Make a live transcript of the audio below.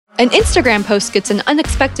An Instagram post gets an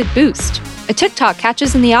unexpected boost. A TikTok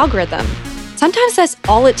catches in the algorithm. Sometimes that's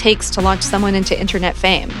all it takes to launch someone into internet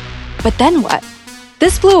fame. But then what?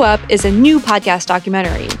 This Blew Up is a new podcast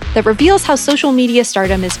documentary that reveals how social media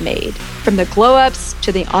stardom is made, from the glow-ups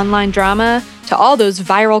to the online drama to all those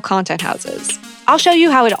viral content houses. I'll show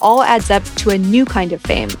you how it all adds up to a new kind of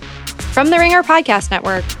fame. From the Ringer Podcast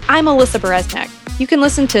Network, I'm Alyssa Bereznek. You can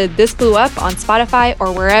listen to This Blew Up on Spotify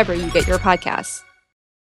or wherever you get your podcasts.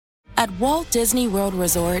 At Walt Disney World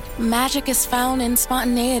Resort, magic is found in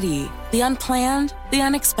spontaneity, the unplanned, the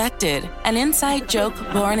unexpected, an inside joke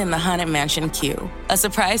born in the Haunted Mansion queue, a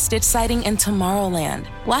surprise Stitch sighting in Tomorrowland,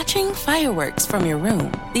 watching fireworks from your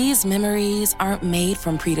room. These memories aren't made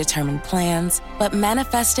from predetermined plans, but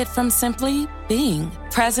manifested from simply being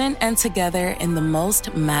present and together in the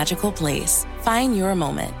most magical place. Find your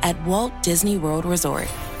moment at Walt Disney World Resort.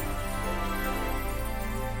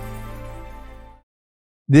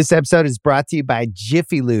 This episode is brought to you by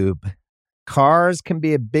Jiffy Lube. Cars can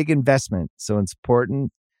be a big investment, so it's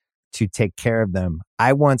important to take care of them.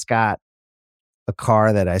 I once got a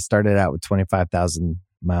car that I started out with 25,000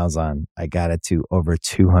 miles on. I got it to over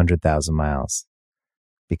 200,000 miles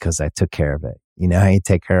because I took care of it. You know how you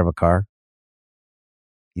take care of a car?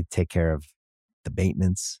 You take care of the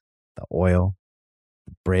maintenance, the oil,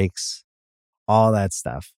 the brakes, all that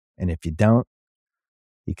stuff. And if you don't,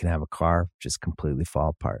 you can have a car just completely fall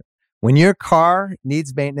apart. When your car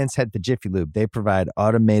needs maintenance, head to Jiffy Lube. They provide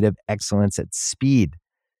automotive excellence at speed.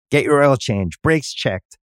 Get your oil change, brakes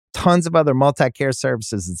checked, tons of other multi-care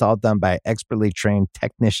services. It's all done by expertly trained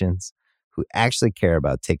technicians who actually care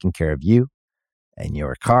about taking care of you and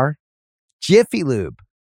your car. Jiffy Lube,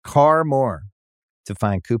 car more. To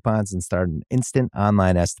find coupons and start an instant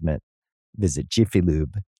online estimate, visit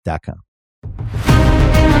jiffylube.com.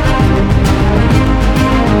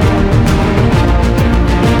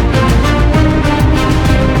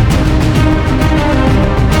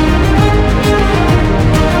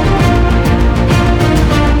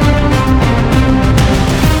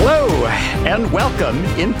 And welcome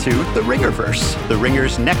into the Ringerverse, the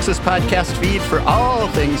Ringer's Nexus podcast feed for all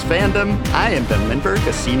things fandom. I am Ben Lindbergh,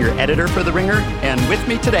 a senior editor for The Ringer, and with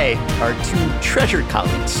me today are two treasured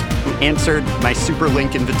colleagues who answered my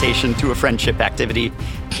Superlink invitation to a friendship activity.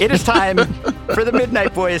 It is time for the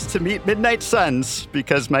Midnight Boys to meet Midnight Suns,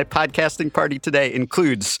 because my podcasting party today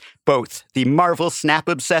includes both the Marvel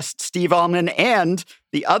Snap-obsessed Steve Allman and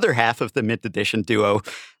the other half of the Mint Edition duo,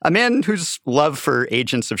 a man whose love for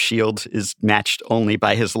Agents of S.H.I.E.L.D. is matched only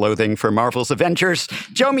by his loathing for Marvel's Avengers.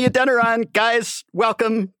 Jomi Adeniran, guys,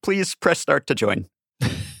 welcome. Please press start to join.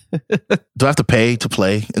 Do I have to pay to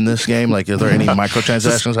play in this game? Like, are there any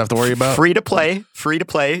microtransactions I have to worry about? Free to play.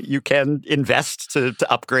 You can invest to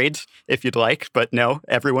upgrade if you'd like, but no,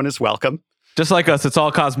 everyone is welcome. Just like us, it's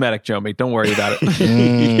all cosmetic, Jomi. Don't worry about it.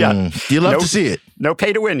 Yeah. You love to see it. No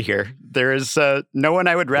pay to win here. There is no one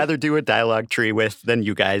I would rather do a dialogue tree with than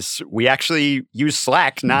you guys. We actually use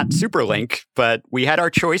Slack, not Superlink, but we had our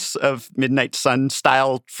choice of Midnight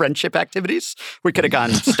Sun-style friendship activities. We could have gone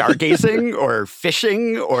stargazing or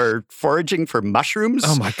fishing or foraging for mushrooms.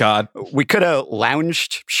 Oh, my God. We could have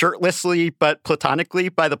lounged shirtlessly but platonically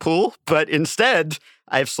by the pool, but instead,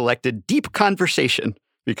 I've selected deep conversation,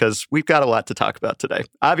 because we've got a lot to talk about today.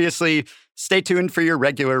 Obviously, stay tuned for your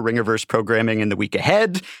regular Ringerverse programming in the week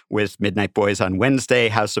ahead, with Midnight Boys on Wednesday,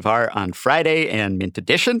 House of R on Friday, and Mint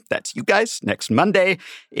Edition, that's you guys, next Monday.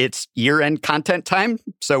 It's year-end content time,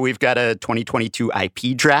 so we've got a 2022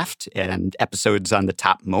 IP draft and episodes on the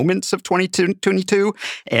top moments of 2022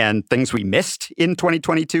 and things we missed in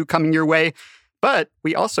 2022 coming your way. But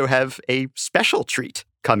we also have a special treat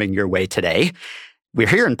coming your way today. We're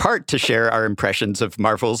here in part to share our impressions of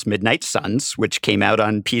Marvel's Midnight Suns, which came out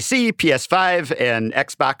on PC, PS5, and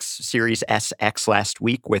Xbox Series SX last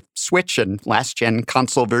week, with Switch and last-gen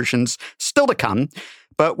console versions still to come.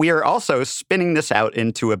 But we are also spinning this out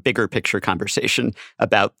into a bigger picture conversation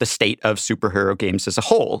about the state of superhero games as a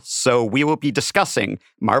whole. So we will be discussing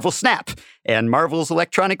Marvel Snap and Marvel's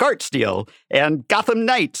Electronic Arts deal and Gotham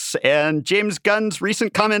Knights and James Gunn's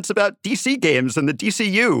recent comments about DC games and the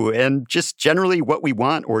DCU and just generally what we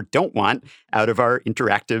want or don't want out of our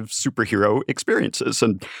interactive superhero experiences.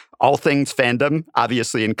 And all things fandom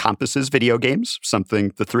obviously encompasses video games,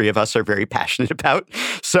 something the three of us are very passionate about.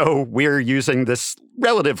 So we're using this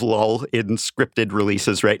relative lull in scripted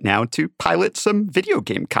releases right now to pilot some video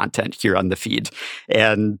game content here on the feed.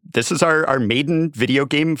 And this is our maiden video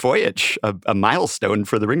game voyage, a milestone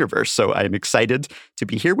for the Ringerverse. So I'm excited to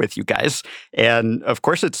be here with you guys. And of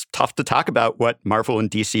course, it's tough to talk about what Marvel and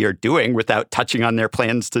DC are doing without touching on their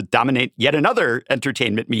plans to dominate yet another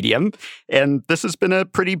entertainment medium. And this has been a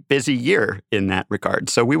pretty busy year in that regard.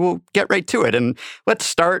 So we will get right to it. And let's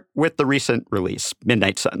start with the recent release,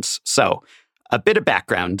 Midnight Suns. So a bit of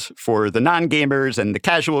background for the non-gamers and the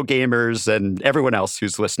casual gamers and everyone else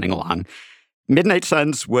who's listening along. Midnight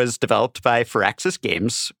Suns was developed by Firaxis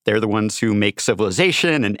Games. They're the ones who make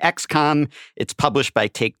Civilization and XCOM. It's published by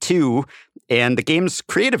Take-Two. And the game's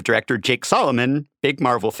creative director, Jake Solomon, big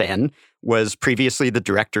Marvel fan, was previously the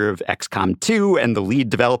director of XCOM 2 and the lead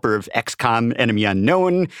developer of XCOM Enemy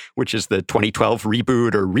Unknown, which is the 2012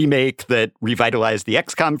 reboot or remake that revitalized the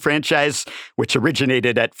XCOM franchise, which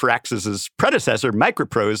originated at Firaxis' predecessor,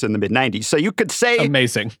 Microprose, in the mid-90s. So you could say...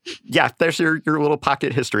 Amazing. Yeah, there's your little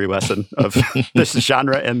pocket history lesson of this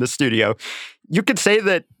genre and the studio. You could say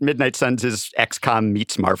that Midnight Suns is XCOM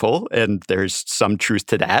meets Marvel, and there's some truth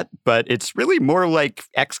to that, but it's really more like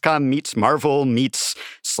XCOM meets Marvel meets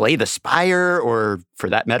Slay the Spire, or for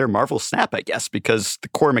that matter, Marvel Snap, I guess, because the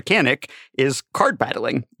core mechanic is card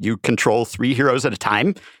battling. You control 3 heroes at a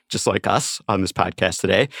time, just like us on this podcast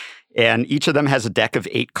today, and each of them has a deck of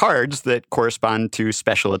 8 cards that correspond to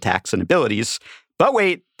special attacks and abilities. But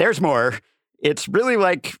wait, there's more. It's really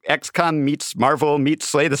like XCOM meets Marvel meets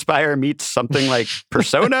Slay the Spire meets something like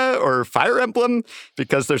Persona or Fire Emblem,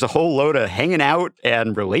 because there's a whole load of hanging out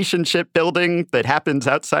and relationship building that happens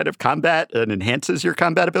outside of combat and enhances your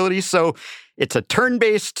combat abilities. So it's a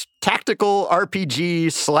turn-based tactical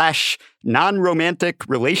RPG / non-romantic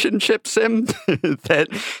relationship sim that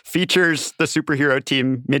features the superhero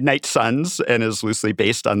team Midnight Suns and is loosely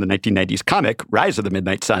based on the 1990s comic Rise of the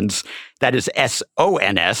Midnight Suns. That is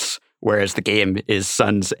SONS. Whereas the game is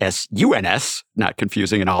Suns SUNS, not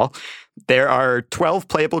confusing at all. There are 12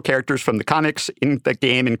 playable characters from the comics in the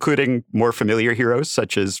game, including more familiar heroes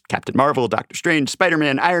such as Captain Marvel, Doctor Strange,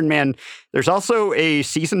 Spider-Man, Iron Man. There's also a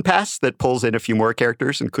season pass that pulls in a few more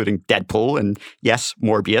characters, including Deadpool and, yes,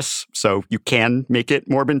 Morbius. So you can make it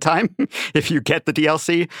Morbin time if you get the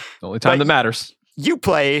DLC. The only time that matters. You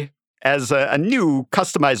play as a new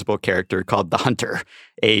customizable character called the Hunter,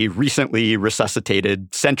 a recently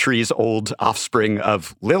resuscitated, centuries-old offspring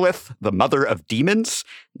of Lilith, the mother of demons,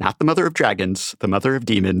 not the mother of dragons, the mother of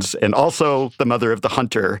demons, and also the mother of the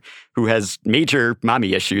Hunter, who has major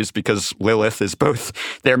mommy issues because Lilith is both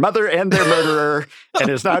their mother and their murderer and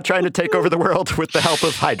is now trying to take over the world with the help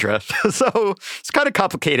of Hydra. So it's kind of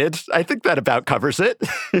complicated. I think that about covers it.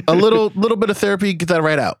 A little bit of therapy, get that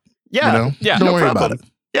right out. Yeah. You know? Yeah. Don't No worry problem. about it.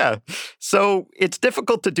 Yeah. So it's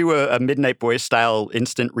difficult to do a Midnight Boys style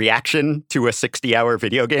instant reaction to a 60-hour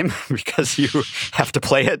video game because you have to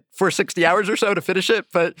play it for 60 hours or so to finish it.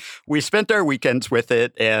 But we spent our weekends with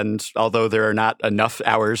it. And although there are not enough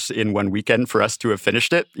hours in one weekend for us to have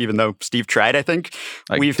finished it, even though Steve tried, I think.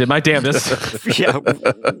 I did my damnedest. Yeah,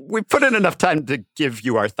 we put in enough time to give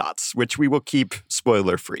you our thoughts, which we will keep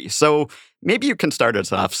spoiler-free. So maybe you can start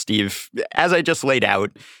us off, Steve. As I just laid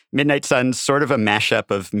out, Midnight Suns sort of a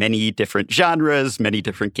mashup of many different genres, many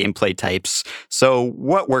different gameplay types. So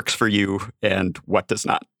what works for you and what does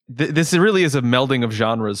not? This really is a melding of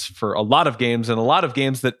genres for a lot of games, and a lot of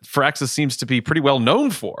games that Firaxis seems to be pretty well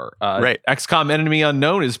known for. Right. XCOM Enemy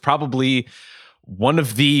Unknown is probably one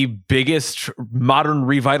of the biggest modern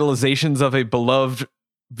revitalizations of a beloved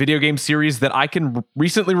video game series that I can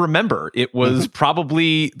recently remember. It was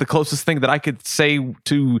probably the closest thing that I could say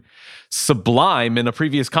to Sublime in a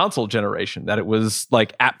previous console generation, that it was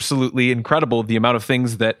like absolutely incredible, the amount of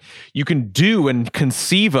things that you can do and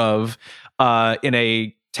conceive of in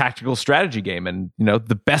a tactical strategy game. And, you know,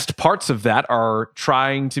 the best parts of that are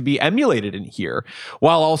trying to be emulated in here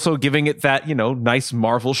while also giving it that, you know, nice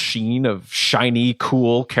Marvel sheen of shiny,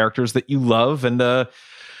 cool characters that you love and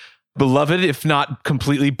beloved, if not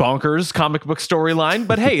completely bonkers, comic book storyline.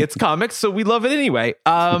 But hey, it's comics, so we love it anyway.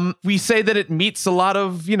 We say that it meets a lot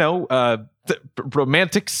of, you know,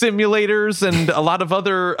 romantic simulators and a lot of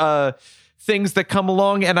other things that come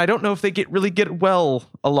along, and I don't know if they really get well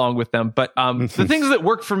along with them. But the things that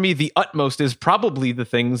work for me the utmost is probably the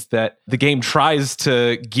things that the game tries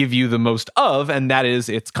to give you the most of, and that is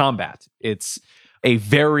its combat. It's a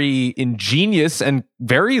very ingenious and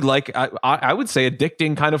very, like, I would say,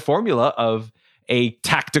 addicting kind of formula of a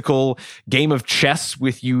tactical game of chess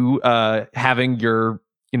with you having your,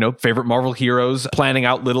 you know, favorite Marvel heroes planning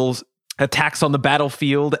out little attacks on the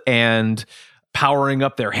battlefield and powering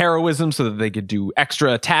up their heroism so that they could do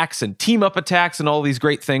extra attacks and team up attacks and all these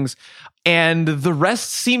great things. And the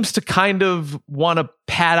rest seems to kind of want to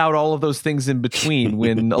pad out all of those things in between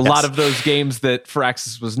when a lot of those games that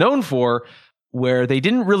Firaxis was known for where they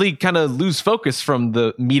didn't really kind of lose focus from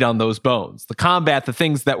the meat on those bones. The combat, the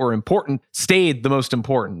things that were important, stayed the most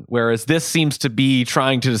important, whereas this seems to be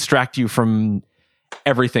trying to distract you from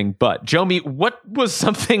everything but. Jomi, what was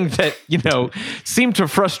something that, seemed to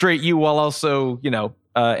frustrate you while also,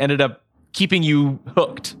 ended up keeping you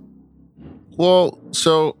hooked? Well,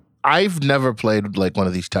 so I've never played like one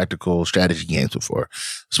of these tactical strategy games before.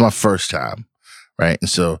 It's my first time, right? And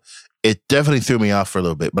so it definitely threw me off for a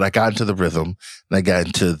little bit, but I got into the rhythm and I got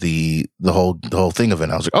into the whole thing of it.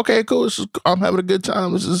 And I was like, okay, cool. I'm having a good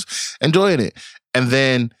time. This is enjoying it. And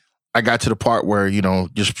then I got to the part where, you're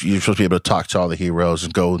supposed to be able to talk to all the heroes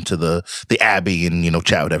and go into the Abbey and,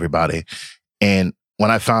 chat with everybody. And when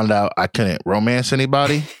I found out I couldn't romance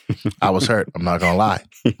anybody, I was hurt. I'm not going to lie.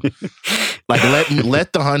 Like,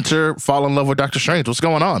 let the hunter fall in love with Doctor Strange. What's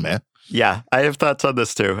going on, man? Yeah, I have thoughts on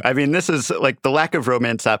this too. I mean, this is like the lack of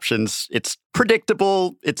romance options. It's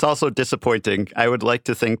predictable. It's also disappointing. I would like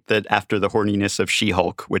to think that after the horniness of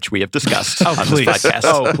She-Hulk, which we have discussed on this podcast,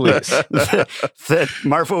 that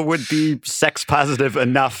Marvel would be sex positive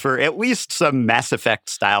enough for at least some Mass Effect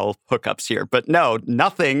style hookups here. But no,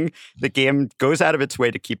 nothing. The game goes out of its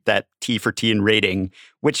way to keep that T for teen rating,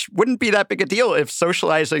 which wouldn't be that big a deal if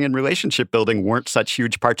socializing and relationship building weren't such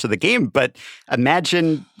huge parts of the game. But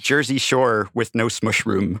imagine Jersey Shore with no smush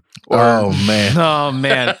room. Oh,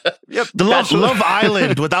 man. Yep. Love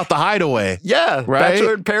Island without the hideaway. Yeah. Right?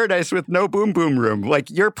 Bachelor in Paradise with no boom boom room. Like,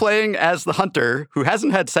 you're playing as the hunter who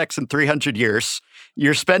hasn't had sex in 300 years.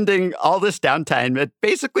 You're spending all this downtime at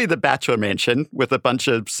basically the Bachelor Mansion with a bunch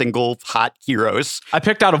of single hot heroes. I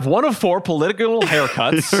picked out of one of 4 political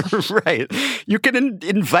haircuts. Right. You can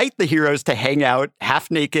invite the heroes to hang out half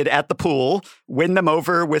naked at the pool, win them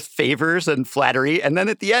over with favors and flattery. And then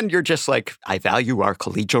at the end, you're just like, I value our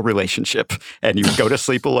collegial relationship. And you go to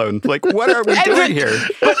sleep alone. Like, what are we doing here?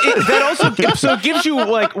 But that also gives you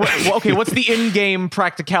like, okay, what's the in-game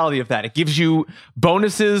practicality of that? It gives you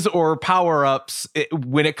bonuses or power-ups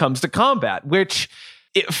when it comes to combat, which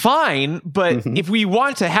fine, but if we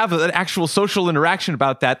want to have an actual social interaction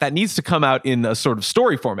about that, that needs to come out in a sort of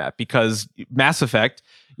story format, because Mass Effect,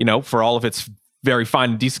 for all of its very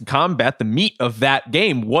fine and decent combat, the meat of that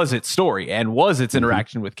game was its story and was its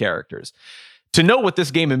interaction with characters. To know what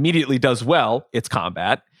this game immediately does well, it's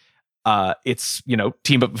combat, it's,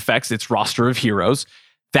 team up effects, its roster of heroes,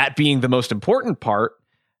 that being the most important part.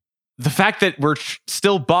 The fact that we're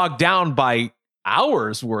still bogged down by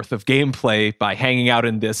hours worth of gameplay by hanging out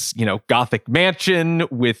in this, gothic mansion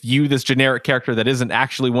with you, this generic character that isn't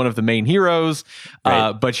actually one of the main heroes,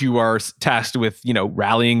 right. But you are tasked with,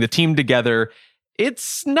 rallying the team together.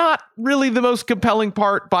 It's not really the most compelling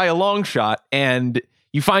part by a long shot. And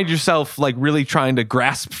you find yourself like really trying to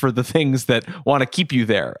grasp for the things that want to keep you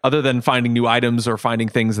there, other than finding new items or finding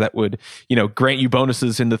things that would, grant you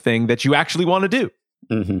bonuses in the thing that you actually want to do.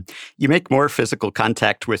 Mm-hmm. You make more physical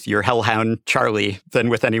contact with your hellhound, Charlie, than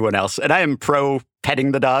with anyone else. And I am pro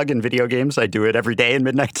petting the dog in video games. I do it every day in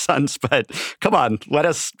Midnight Suns, but come on, let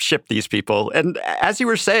us ship these people. And as you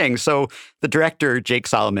were saying, so the director, Jake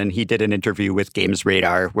Solomon, he did an interview with Games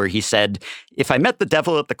Radar where he said, if I met the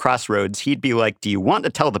devil at the crossroads, he'd be like, do you want to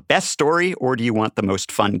tell the best story or do you want the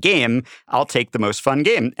most fun game? I'll take the most fun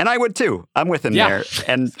game. And I would too. I'm with him there.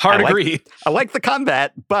 And hard agree. I like the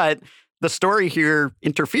combat, but the story here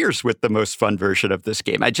interferes with the most fun version of this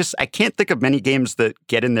game. I can't think of many games that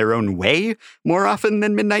get in their own way more often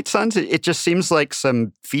than Midnight Suns. It just seems like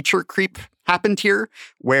some feature creep happened here,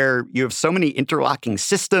 where you have so many interlocking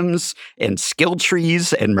systems and skill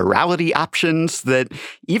trees and morality options that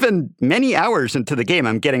even many hours into the game,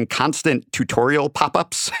 I'm getting constant tutorial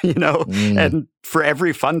pop-ups, and for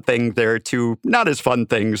every fun thing, there are 2 not as fun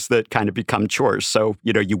things that kind of become chores. So,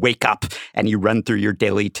 you wake up and you run through your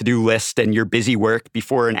daily to-do list and your busy work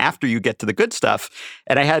before and after you get to the good stuff.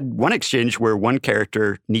 And I had one exchange where one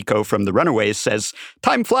character, Nico from The Runaways, says,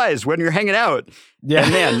 time flies when you're hanging out. Yeah.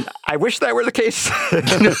 And man, I wish that were the case.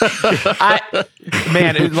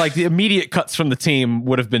 The immediate cuts from the team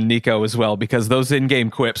would have been Nico as well, because those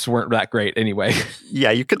in-game quips weren't that great anyway.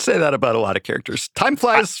 Yeah, you could say that about a lot of characters. Time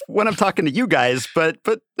flies when I'm talking to you guys, but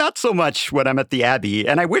not so much when I'm at the Abbey.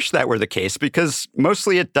 And I wish that were the case, because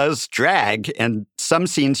mostly it does drag, and some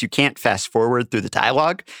scenes you can't fast forward through the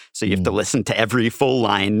dialogue, so you have to listen to every full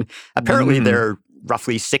line. Apparently there are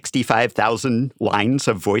roughly 65,000 lines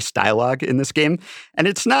of voice dialogue in this game. And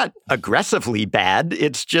it's not aggressively bad.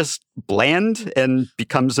 It's just bland and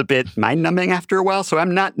becomes a bit mind-numbing after a while. So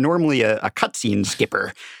I'm not normally a cutscene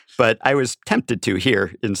skipper. but I was tempted to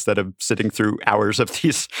here instead of sitting through hours of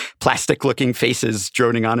these plastic-looking faces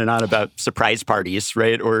droning on and on about surprise parties,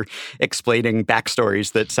 right? Or explaining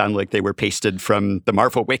backstories that sound like they were pasted from the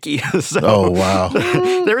Marvel Wiki. So, oh, wow.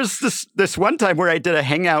 There was this one time where I did a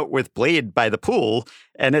hangout with Blade by the pool,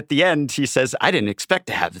 and at the end, he says, I didn't expect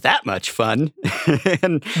to have that much fun.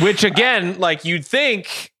 And which, again, like you'd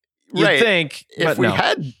think, if we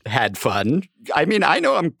had fun, I mean, I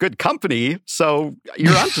know I'm good company, so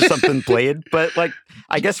you're onto something, Blade. But like,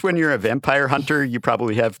 I guess when you're a vampire hunter, you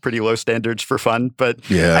probably have pretty low standards for fun. But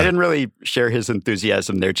I didn't really share his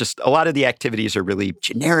enthusiasm there. Just a lot of the activities are really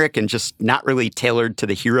generic and just not really tailored to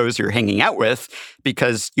the heroes you're hanging out with,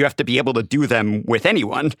 because you have to be able to do them with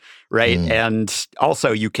anyone, right? And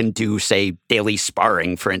also you can do, say, daily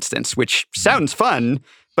sparring, for instance, which sounds fun.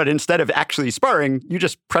 But instead of actually sparring, you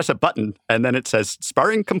just press a button and then it says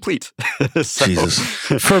sparring complete. Jesus.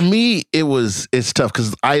 For me, it's tough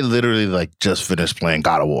because I literally like just finished playing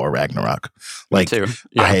God of War Ragnarok. Like me too.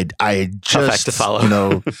 Yeah. I had just, to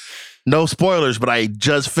follow. No spoilers, but I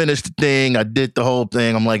just finished the thing. I did the whole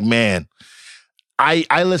thing. I'm like, man,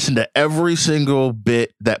 I listened to every single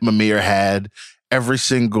bit that Mimir had, every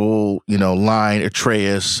single, line,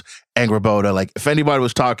 Atreus, Angrboda. Like if anybody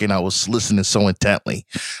was talking, I was listening so intently,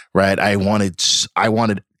 right? I wanted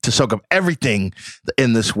to soak up everything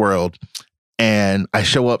in this world. And I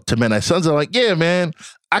show up to Midnight Suns. I'm like, yeah, man,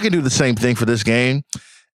 I can do the same thing for this game.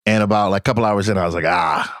 And about like a couple hours in, I was like,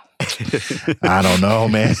 I don't know,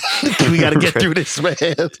 man. We got to get through this, man.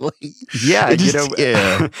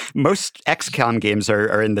 Most XCOM games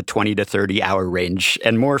are in the 20 to 30 hour range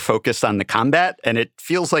and more focused on the combat. And it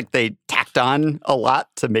feels like they tacked on a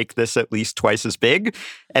lot to make this at least twice as big.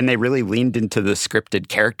 And they really leaned into the scripted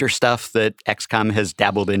character stuff that XCOM has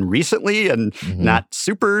dabbled in recently and not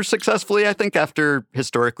super successfully, I think, after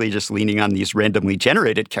historically just leaning on these randomly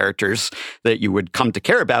generated characters that you would come to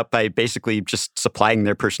care about by basically just supplying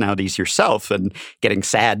their personalities yourself and getting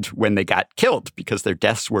sad when they got killed because their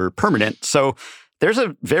deaths were permanent. So there's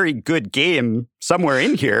a very good game somewhere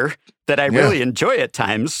in here that I really enjoy at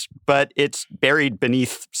times, but it's buried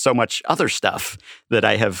beneath so much other stuff that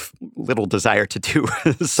I have little desire to do.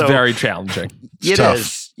 So very challenging. It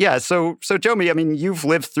is. Yeah. So Jomi, I mean, you've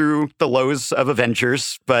lived through the lows of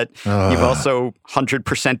Avengers, but you've also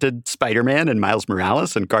 100%ed Spider-Man and Miles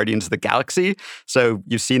Morales and Guardians of the Galaxy. So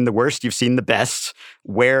you've seen the worst, you've seen the best.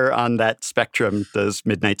 Where on that spectrum does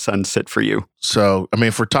Midnight Suns sit for you? So, I mean,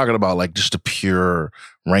 if we're talking about like just a pure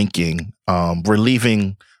ranking,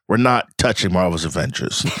 we're not touching Marvel's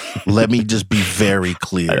Avengers. Let me just be very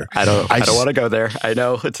clear. I don't want to go there. I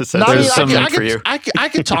know it's a sensitive for you. I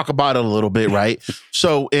can talk about it a little bit, right?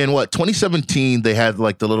 So in 2017, they had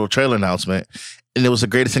like the little trailer announcement, and it was the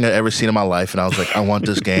greatest thing I'd ever seen in my life. And I was like, I want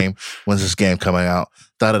this game. When's this game coming out?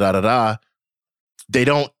 Da da da da da. They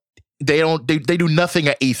do nothing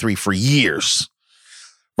at E3 for years,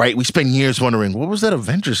 right? We spend years wondering, what was that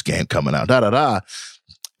Avengers game coming out? Da da da.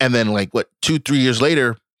 And then like 2-3 years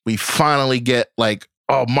later, we finally get like,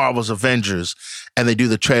 oh, Marvel's Avengers. And they do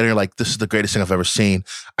the trailer like, this is the greatest thing I've ever seen.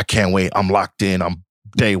 I can't wait. I'm locked in. I'm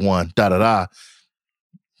day one. Da da da.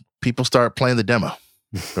 People start playing the demo.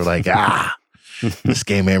 They're like, this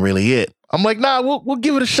game ain't really it. I'm like, nah, we'll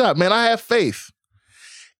give it a shot, man. I have faith.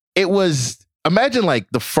 It was, imagine like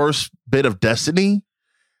the first bit of Destiny,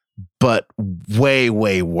 but way,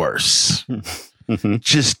 way worse.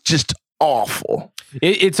 Just awful.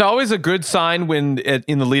 It's always a good sign when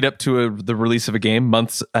in the lead up to the release of a game,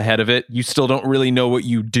 months ahead of it, you still don't really know what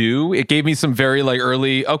you do. It gave me some very like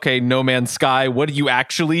early, okay, No Man's Sky, what do you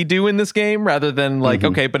actually do in this game? Rather than like,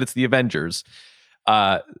 okay, but it's the Avengers.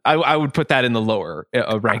 I would put that in the lower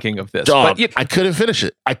ranking of this. But I couldn't finish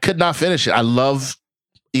it. I could not finish it. I love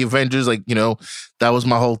the Avengers. Like, that was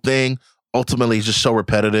my whole thing. Ultimately, it's just so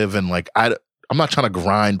repetitive. And like, I'm not trying to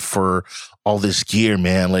grind for all this gear,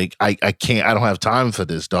 man. Like I don't have time for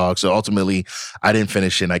this, dog. So ultimately I didn't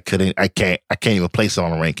finish it. And I can't even place it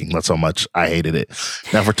on a ranking. That's how much I hated it.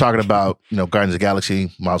 Now, if we're talking about, Guardians of the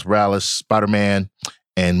Galaxy, Miles Morales, Spider-Man,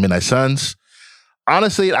 and Midnight Suns,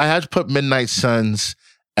 honestly, I had to put Midnight Suns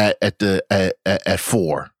at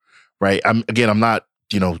 4, right? I'm not,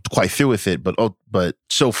 quite through with it, but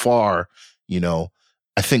so far,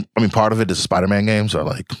 part of it is Spider-Man games are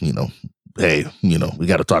like, hey, we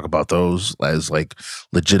got to talk about those as like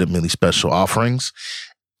legitimately special offerings.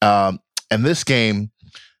 And this game,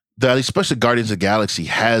 especially Guardians of the Galaxy,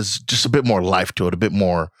 has just a bit more life to it, a bit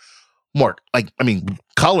more like,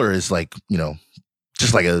 color is like,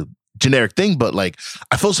 just like a generic thing, but like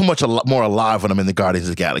I feel so much a lot more alive when I'm in the Guardians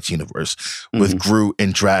of the Galaxy universe with Groot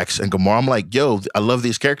and Drax and Gamora. I'm like, yo, I love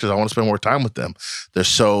these characters. I want to spend more time with them. They're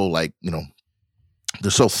so like, you know,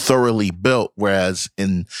 they're so thoroughly built. Whereas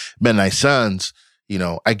in Midnight Suns, you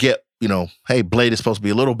know, I get, you know, hey, Blade is supposed to be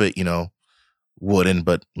a little bit, you know, wooden,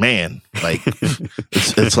 but man, like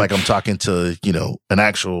it's like I'm talking to, you know, an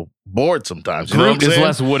actual board sometimes. You know what I'm Groot is saying?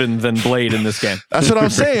 less wooden than Blade in this game. That's what I'm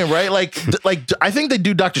saying, right? Like I think they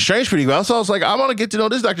do Doctor Strange pretty well. So I was like, I want to get to know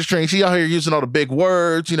this Doctor Strange. He out here using all the big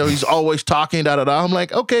words, you know, he's always talking, da da da. I'm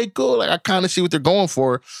like, okay, cool. Like I kind of see what they're going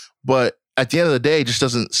for, but at the end of the day, it just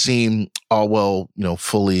doesn't seem all well, you know,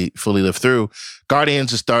 fully lived through.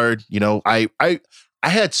 Guardians is third. You know, I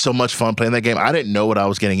had so much fun playing that game. I didn't know what I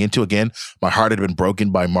was getting into. Again, my heart had been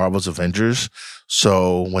broken by Marvel's Avengers.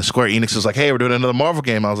 So when Square Enix was like, hey, we're doing another Marvel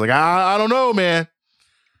game, I was like, I don't know, man.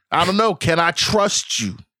 I don't know. Can I trust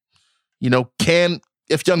you? You know,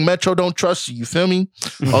 if Young Metro don't trust you, you feel me?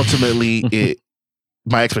 Ultimately,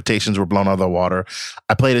 my expectations were blown out of the water.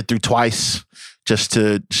 I played it through twice just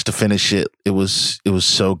to finish it. It was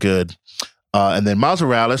so good. And then Miles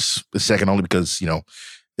Morales is second only because, you know,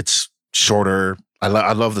 it's shorter. I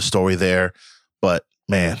love the story there, but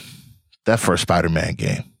man, that first Spider-Man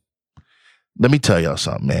game. Let me tell y'all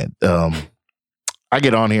something, man. I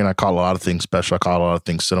get on here and I call a lot of things special. I call a lot of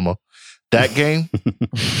things cinema. That game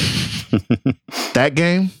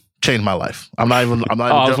changed my life. I'm not even.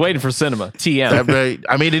 I was waiting for cinema. TM.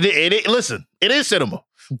 I mean, listen, it is cinema,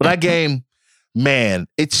 but that game, man,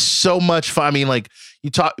 it's so much fun. I mean, like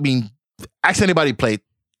ask anybody who played.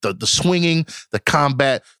 The swinging, the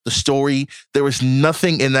combat, the story. There was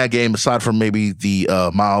nothing in that game aside from maybe the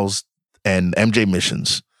Miles and MJ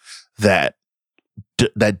missions that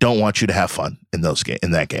don't want you to have fun in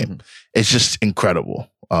that game. It's just incredible.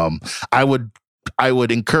 I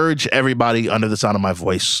would encourage everybody under the sound of my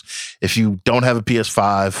voice, if you don't have a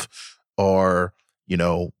PS5 or you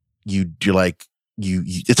know you're like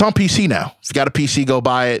it's on PC now. If you got a PC, go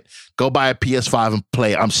buy it. Go buy a PS5 and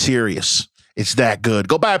play it. I'm serious. It's that good.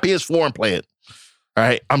 Go buy a PS4 and play it. All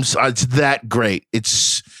right, it's that great.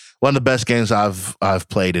 It's one of the best games I've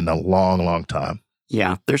played in a long, long time.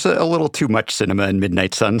 Yeah, there's a little too much cinema in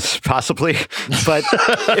Midnight Suns, possibly. But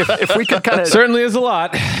if we could kind of certainly is a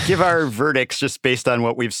lot. Give our verdicts just based on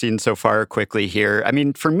what we've seen so far quickly here. I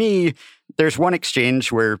mean, for me, there's one exchange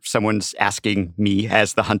where someone's asking me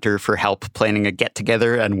as the hunter for help planning a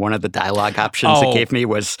get-together, and one of the dialogue options it gave me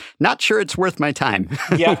was, not sure it's worth my time,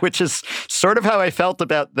 which is sort of how I felt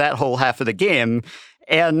about that whole half of the game.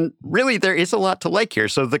 And really, there is a lot to like here.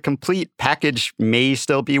 So the complete package may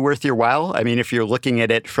still be worth your while. I mean, if you're looking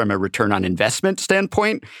at it from a return on investment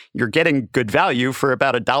standpoint, you're getting good value for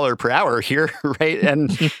about $1 per hour here, right?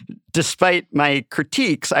 And despite my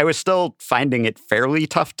critiques, I was still finding it fairly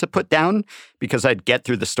tough to put down because I'd get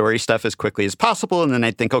through the story stuff as quickly as possible. And then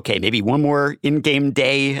I'd think, okay, maybe one more in-game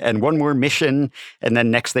day and one more mission. And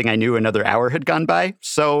then next thing I knew, another hour had gone by.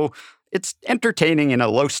 So it's entertaining in a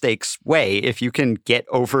low-stakes way if you can get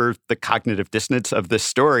over the cognitive dissonance of this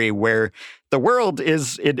story where the world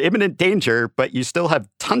is in imminent danger, but you still have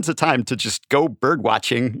tons of time to just go bird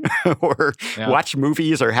watching or watch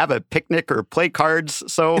movies or have a picnic or play cards.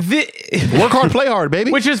 So work hard, play hard,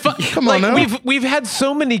 baby. Which is fun. Come on now. We've had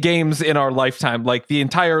so many games in our lifetime. Like the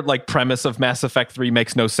entire premise of Mass Effect 3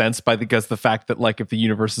 makes no sense because the fact that if the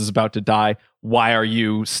universe is about to die, why are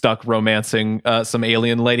you stuck romancing some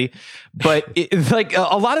alien lady? But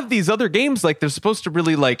a lot of these other games, they're supposed to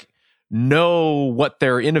really know what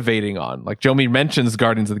they're innovating on. Like Jomi mentions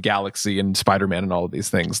Guardians of the Galaxy and Spider-Man and all of these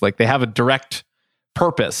things. They have a direct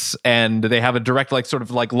purpose and they have a direct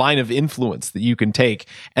line of influence that you can take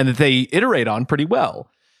and that they iterate on pretty well.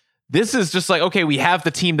 This is just okay, we have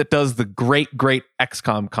the team that does the great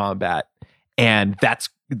XCOM combat, and that's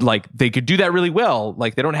they could do that really well. They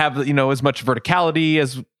don't have as much verticality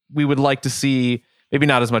as we would like to see. Maybe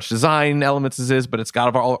not as much design elements as is, but it's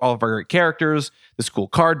got all of our great characters, this cool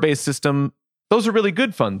card-based system. Those are really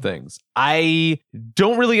good, fun things. I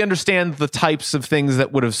don't really understand the types of things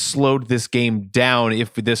that would have slowed this game down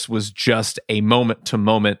if this was just a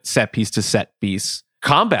moment-to-moment, set-piece-to-set-piece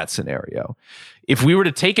combat scenario. If we were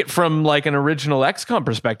to take it from an original XCOM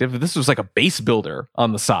perspective, if this was a base builder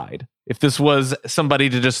on the side, if this was somebody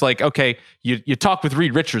to just okay, you talk with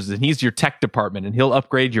Reed Richards and he's your tech department and he'll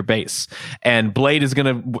upgrade your base and Blade is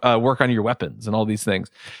going to work on your weapons and all these things.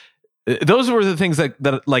 Those were the things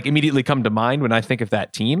that immediately come to mind when I think of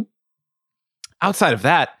that team. Outside of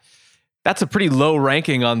that, that's a pretty low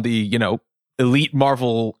ranking on the, elite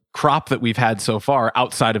Marvel crop that we've had so far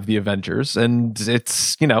outside of the Avengers, and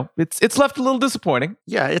it's left a little disappointing.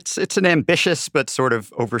 Yeah, it's an ambitious but sort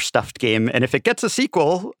of overstuffed game, and if it gets a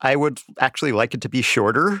sequel, I would actually like it to be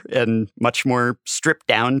shorter and much more stripped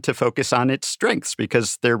down to focus on its strengths,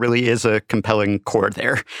 because there really is a compelling core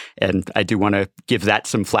there, and I do want to give that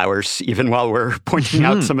some flowers, even while we're pointing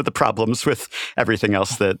out some of the problems with everything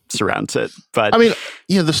else that surrounds it. But I mean,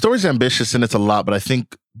 the story's ambitious and it's a lot, but I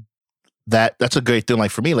think that's a great thing.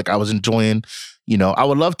 Like for me, like I was enjoying, I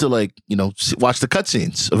would love to watch the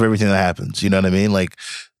cutscenes of everything that happens. You know what I mean? Like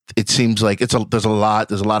it seems like there's a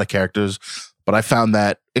lot of characters, but I found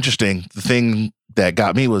that interesting. The thing that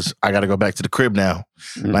got me was I got to go back to the crib now,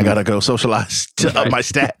 and I got to go socialize to up my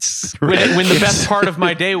stats. When the best part of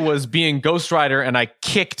my day was being Ghost Rider, and I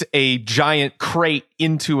kicked a giant crate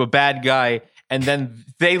into a bad guy, and then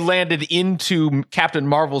they landed into Captain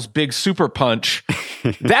Marvel's big super punch.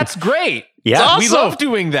 That's great. Yeah, awesome. We love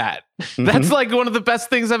doing that. That's like one of the best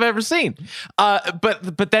things I've ever seen.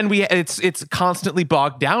 But then it's constantly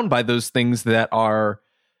bogged down by those things that are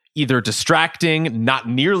either distracting, not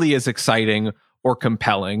nearly as exciting, or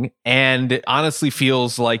compelling, and it honestly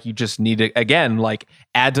feels like you just need to, again, like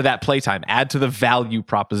add to that playtime, add to the value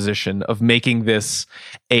proposition of making this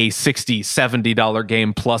a $60, $70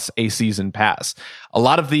 game plus a season pass. A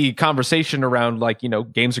lot of the conversation around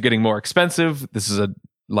games are getting more expensive. This is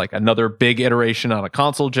another big iteration on a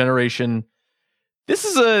console generation. This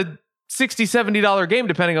is a $60, $70 game,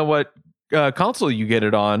 depending on what console you get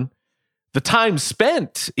it on. The time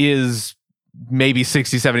spent is maybe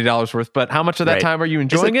 $60, $70 worth, but how much of that time are you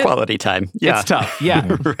enjoying it? Quality time. Yeah. It's tough.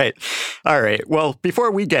 Yeah. Right. All right. Well,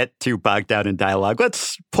 before we get too bogged down in dialogue,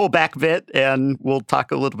 let's pull back a bit and we'll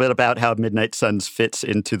talk a little bit about how Midnight Suns fits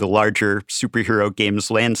into the larger superhero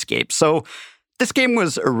games landscape. So this game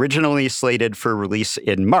was originally slated for release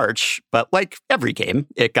in March, but like every game,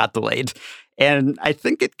 it got delayed. And I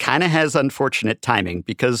think it kind of has unfortunate timing,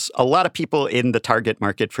 because a lot of people in the target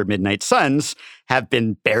market for Midnight Suns have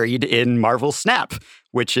been buried in Marvel Snap,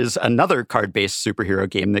 which is another card-based superhero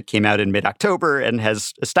game that came out in mid-October and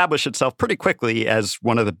has established itself pretty quickly as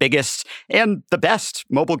one of the biggest and the best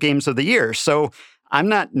mobile games of the year. So I'm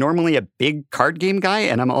not normally a big card game guy,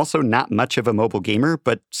 and I'm also not much of a mobile gamer,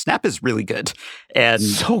 but Snap is really good. And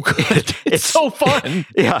so good. It's so fun.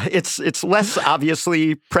 Yeah, it's less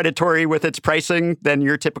obviously predatory with its pricing than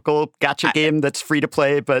your typical gacha game that's free to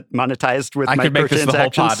play but monetized with microtransactions. I could make this the whole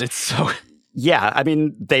pod. It's so... Yeah, I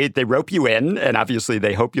mean, they rope you in, and obviously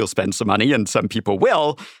they hope you'll spend some money, and some people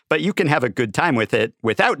will, but you can have a good time with it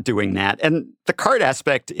without doing that. And the card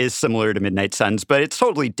aspect is similar to Midnight Suns, but it's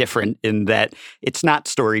totally different in that it's not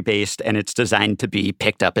story-based, and it's designed to be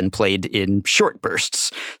picked up and played in short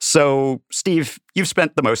bursts. So, Steve, you've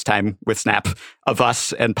spent the most time with Snap of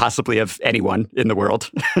us, and possibly of anyone in the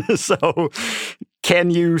world. So...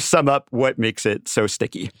 can you sum up what makes it so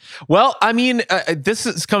sticky? Well, I mean, this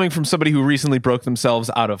is coming from somebody who recently broke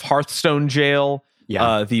themselves out of Hearthstone jail,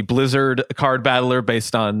 the Blizzard card battler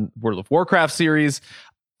based on World of Warcraft series.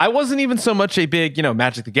 I wasn't even so much a big,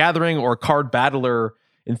 Magic the Gathering or card battler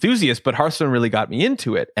enthusiast, but Hearthstone really got me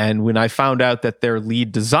into it. And when I found out that their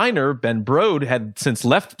lead designer, Ben Brode, had since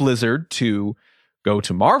left Blizzard to go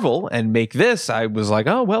to Marvel and make this, I was like,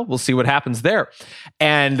 oh, well, we'll see what happens there.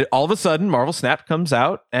 And all of a sudden, Marvel Snap comes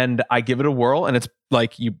out and I give it a whirl, and it's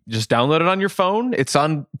like you just download it on your phone. It's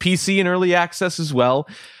on PC in early access as well.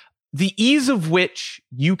 The ease of which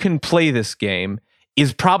you can play this game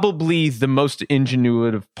is probably the most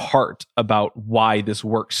ingenuitive part about why this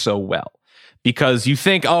works so well. Because you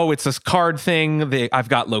think, oh, it's this card thing. I've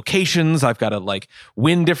got locations. I've got to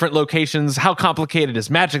win different locations. How complicated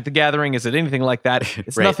is Magic the Gathering? Is it anything like that?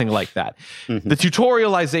 It's nothing like that. Mm-hmm. The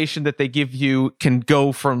tutorialization that they give you can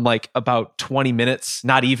go from about 20 minutes,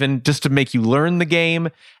 not even, just to make you learn the game.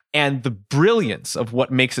 And the brilliance of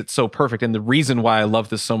what makes it so perfect, and the reason why I love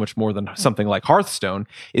this so much more than something like Hearthstone,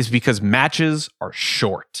 is because matches are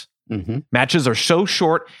short. Mm-hmm. Matches are so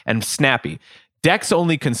short and snappy. Decks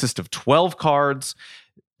only consist of 12 cards.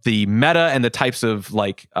 The meta and the types of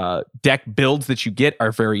deck builds that you get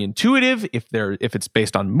are very intuitive. If it's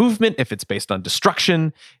based on movement, if it's based on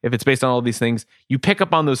destruction, if it's based on all these things, you pick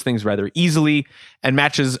up on those things rather easily. And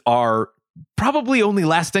matches are probably only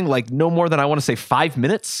lasting no more than, I want to say, 5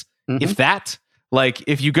 minutes, if that.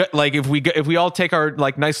 If we all take our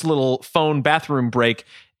nice little phone bathroom break,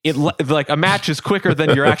 a match is quicker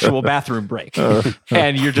than your actual bathroom break,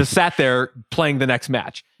 and you're just sat there playing the next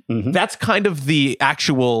match. Mm-hmm. That's kind of the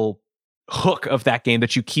actual hook of that game,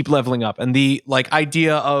 that you keep leveling up, and the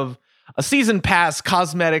idea of a season pass,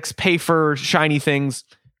 cosmetics, pay for shiny things,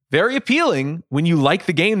 very appealing when you like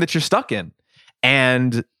the game that you're stuck in.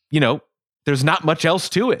 And there's not much else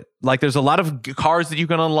to it. Like, there's a lot of cards that you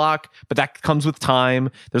can unlock, but that comes with time.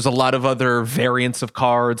 There's a lot of other variants of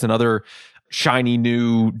cards and other shiny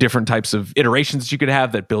new different types of iterations that you could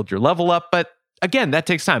have that build your level up. But again, that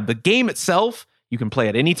takes time. The game itself, you can play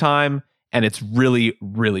at any time, and it's really,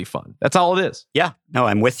 really fun. That's all it is. Yeah, no,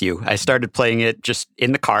 I'm with you. I started playing it just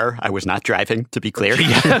in the car. I was not driving, to be clear.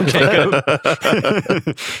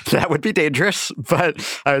 That would be dangerous.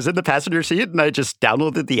 But I was in the passenger seat, and I just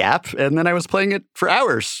downloaded the app, and then I was playing it for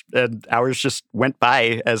hours. And hours just went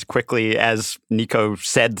by as quickly as Nico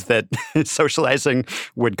said that socializing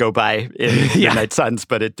would go by in Midnight Suns,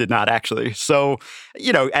 but it did not actually. So,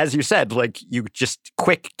 as you said, like, you just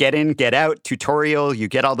quick get in, get out, tutorial, you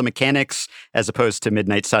get all the mechanics, as opposed to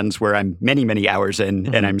Midnight Suns, where I'm many, many hours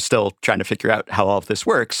in, and I'm still trying to figure out how all of this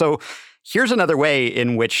works. So here's another way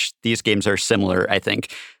in which these games are similar, I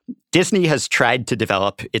think. Disney has tried to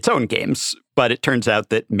develop its own games, but it turns out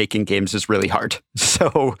that making games is really hard.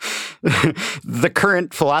 So the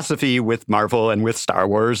current philosophy with Marvel and with Star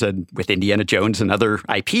Wars and with Indiana Jones and other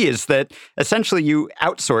IP is that essentially you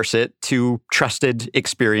outsource it to trusted,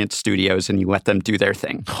 experienced studios and you let them do their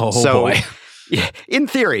thing. Boy. In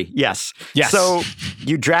theory, yes. So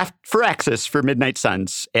you draft Firaxis for Midnight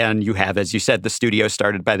Suns, and you have, as you said, the studio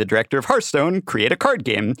started by the director of Hearthstone create a card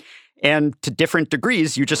game. And to different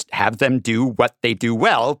degrees, you just have them do what they do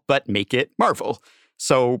well, but make it Marvel.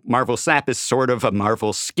 So Marvel Snap is sort of a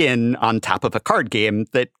Marvel skin on top of a card game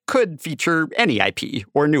that could feature any IP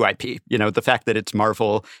or new IP. The fact that it's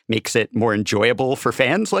Marvel makes it more enjoyable for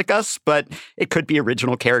fans like us, but it could be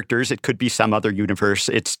original characters. It could be some other universe.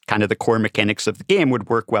 It's kind of the core mechanics of the game would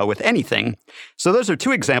work well with anything. So those are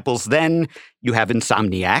two examples. Then you have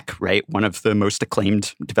Insomniac, right? One of the most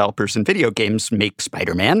acclaimed developers in video games make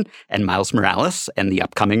Spider-Man and Miles Morales and the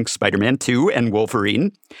upcoming Spider-Man 2 and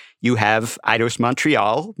Wolverine. You have Eidos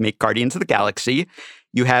Montreal make Guardians of the Galaxy.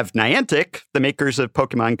 You have Niantic, the makers of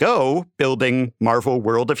Pokemon Go, building Marvel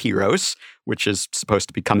World of Heroes, which is supposed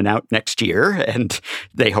to be coming out next year, and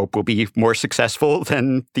they hope will be more successful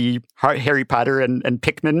than the Harry Potter and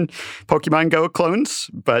Pikmin Pokemon Go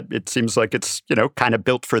clones. But it seems like it's, kind of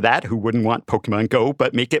built for that. Who wouldn't want Pokemon Go,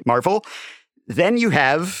 but make it Marvel? Then you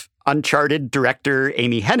have Uncharted director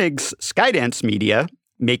Amy Hennig's Skydance Media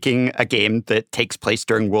making a game that takes place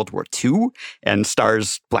during World War II and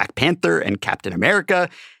stars Black Panther and Captain America.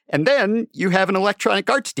 And then you have an Electronic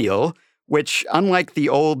Arts deal, which, unlike the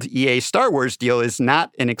old EA Star Wars deal, is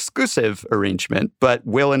not an exclusive arrangement, but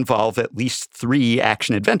will involve at least 3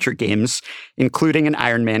 action-adventure games, including an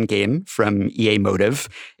Iron Man game from EA Motive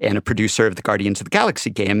and a producer of the Guardians of the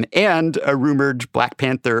Galaxy game, and a rumored Black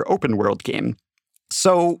Panther open-world game.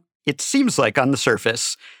 So it seems like, on the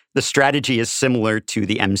surface, the strategy is similar to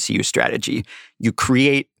the MCU strategy. You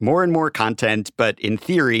create more and more content, but in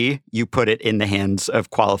theory, you put it in the hands of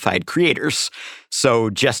qualified creators. So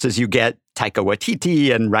just as you get Taika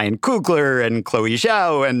Waititi and Ryan Coogler and Chloe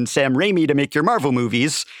Zhao and Sam Raimi to make your Marvel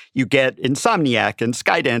movies, you get Insomniac and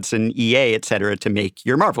Skydance and EA, et cetera, to make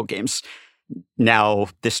your Marvel games. Now,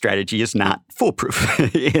 this strategy is not foolproof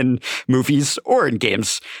in movies or in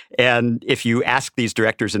games. And if you ask these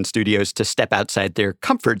directors and studios to step outside their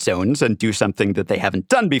comfort zones and do something that they haven't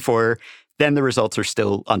done before, then the results are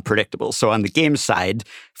still unpredictable. So on the game side,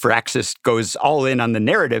 Firaxis goes all in on the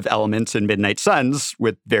narrative elements in Midnight Suns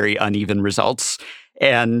with very uneven results.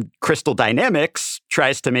 And Crystal Dynamics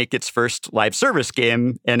tries to make its first live service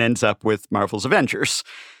game and ends up with Marvel's Avengers.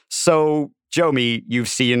 So Jomi, you've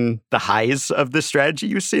seen the highs of this strategy.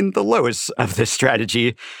 You've seen the lows of this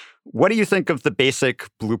strategy. What do you think of the basic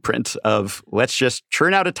blueprint of let's just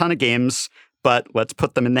churn out a ton of games, but let's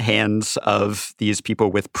put them in the hands of these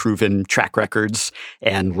people with proven track records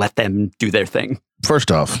and let them do their thing?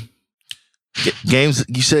 First off, games,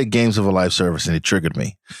 you said games of a live service and it triggered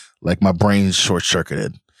me. Like my brain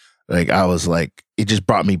short-circuited. Like I was like, it just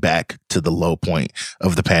brought me back to the low point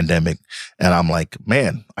of the pandemic. And I'm like,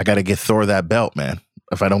 man, I got to get Thor that belt, man.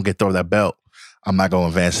 If I don't get Thor that belt, I'm not going to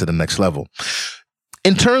advance to the next level.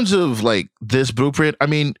 In terms of like this blueprint, I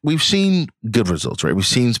mean, we've seen good results, right? We've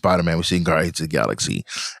seen Spider-Man, we've seen Guardians of the Galaxy,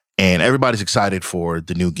 and everybody's excited for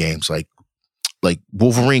the new games like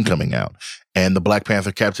Wolverine coming out and the Black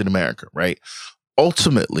Panther Captain America, right?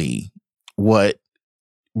 Ultimately, what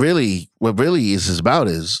really is about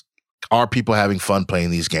is, are people having fun playing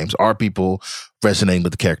these games? Are people resonating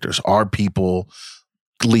with the characters? Are people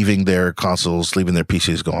leaving their consoles, leaving their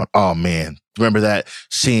PCs going, oh man, remember that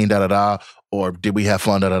scene, da-da-da, or did we have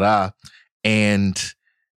fun, da-da-da? And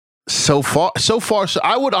so far, so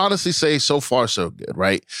I would honestly say so far so good,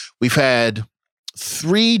 right? We've had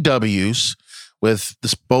 3 W's. with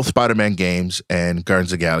both Spider-Man games and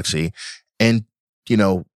Guardians of the Galaxy. And, you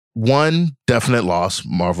know, one definite loss,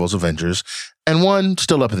 Marvel's Avengers, and one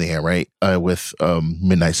still up in the air, right? With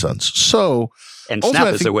Midnight Suns. So, and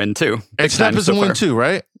Snap is a win too. And Snap is a win too,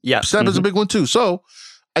 right? Yeah. Snap is a big one too. So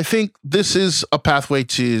I think this is a pathway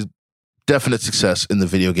to definite success in the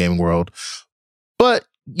video gaming world. But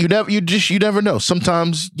you never know.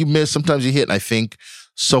 Sometimes you miss, sometimes you hit. And I think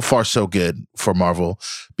so far so good for Marvel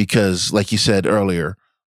because, like you said earlier,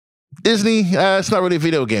 Disney, it's not really a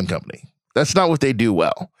video game company. That's not what they do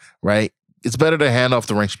well, right? It's better to hand off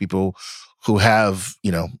the reins to people who have,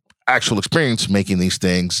 you know, actual experience making these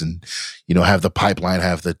things and, you know, have the pipeline,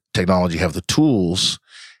 have the technology, have the tools,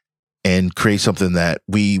 and create something that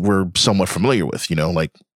we were somewhat familiar with, you know,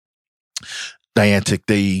 like Niantic,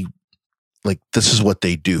 this is what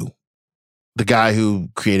they do. The guy who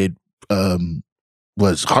created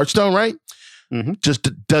was Hearthstone, right? Mm-hmm. Just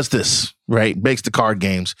does this, right? Makes the card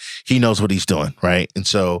games. He knows what he's doing, right? And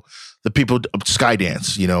so the people,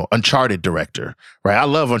 Skydance, you know, Uncharted director, right? I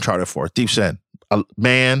love Uncharted 4, Thief's End.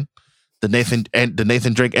 Man, the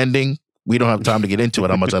Nathan Drake ending, we don't have time to get into it,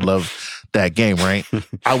 how much I love that game, right?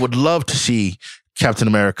 I would love to see Captain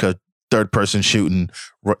America third person shooting,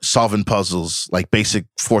 solving puzzles, like basic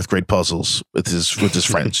fourth grade puzzles with his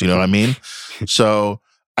friends. You know what I mean? So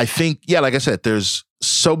I think, yeah, like I said, there's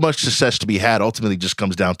so much success to be had. Ultimately, just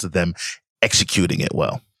comes down to them executing it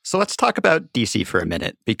well. So let's talk about DC for a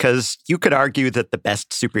minute, because you could argue that the best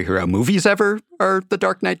superhero movies ever are the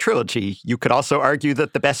Dark Knight trilogy. You could also argue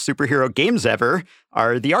that the best superhero games ever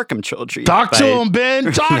are the Arkham trilogy. Talk to him,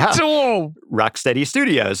 Ben. Talk to him. Rocksteady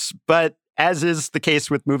Studios. But as is the case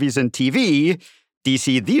with movies and TV,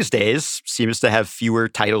 DC these days seems to have fewer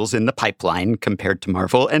titles in the pipeline compared to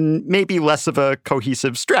Marvel, and maybe less of a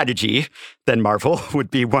cohesive strategy than Marvel would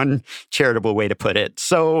be one charitable way to put it.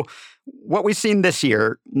 So what we've seen this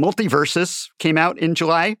year, Multiversus came out in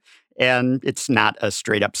July, and it's not a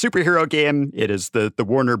straight-up superhero game. It is the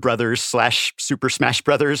Warner Brothers / Super Smash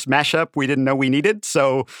Brothers mashup we didn't know we needed.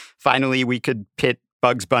 So finally, we could pit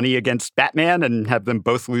Bugs Bunny against Batman and have them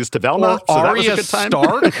both lose to Velma. Or so Arya that was a good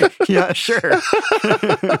time. Stark? Yeah, sure.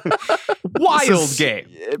 Wild game.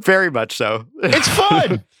 Very much so. It's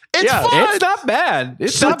fun. It's fun. It's not bad.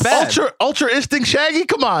 It's not bad. Ultra Instinct Shaggy,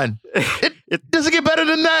 come on. It doesn't get better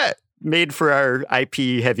than that. Made for our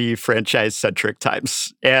IP-heavy, franchise-centric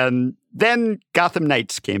times. And then Gotham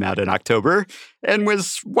Knights came out in October and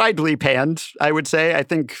was widely panned, I would say. I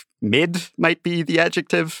think mid might be the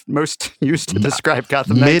adjective most used to describe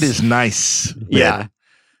Gotham Knights. Mid is nice. Yeah.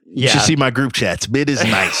 You should see my group chats. Mid is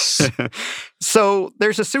nice. So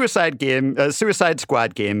there's a Suicide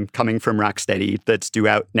Squad game coming from Rocksteady that's due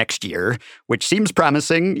out next year, which seems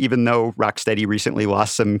promising, even though Rocksteady recently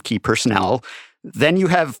lost some key personnel. Then you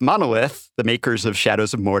have Monolith, the makers of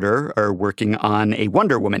Shadows of Mordor, are working on a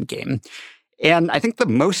Wonder Woman game. And I think the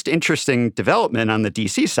most interesting development on the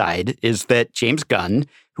DC side is that James Gunn,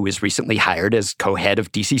 who was recently hired as co-head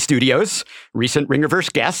of DC Studios, recent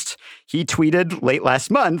Ringerverse guest, he tweeted late last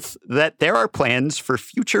month that there are plans for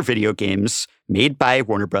future video games made by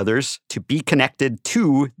Warner Brothers to be connected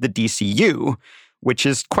to the DCU, which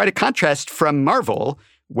is quite a contrast from Marvel,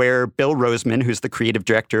 where Bill Roseman, who's the creative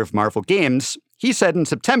director of Marvel Games, he said in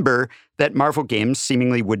September that Marvel Games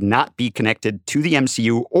seemingly would not be connected to the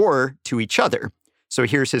MCU or to each other. So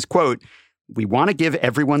here's his quote: "We want to give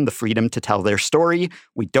everyone the freedom to tell their story.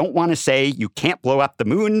 We don't want to say you can't blow up the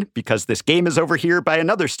moon because this game is over here by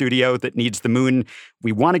another studio that needs the moon.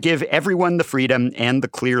 We want to give everyone the freedom and the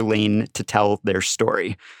clear lane to tell their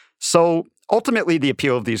story." So ultimately, the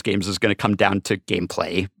appeal of these games is going to come down to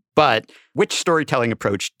gameplay. But which storytelling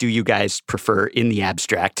approach do you guys prefer in the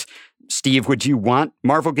abstract? Steve, would you want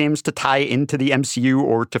Marvel games to tie into the MCU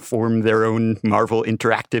or to form their own Marvel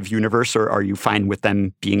interactive universe, or are you fine with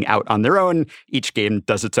them being out on their own? Each game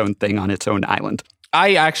does its own thing on its own island.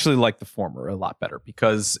 I actually like the former a lot better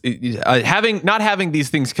because not having these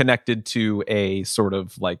things connected to a sort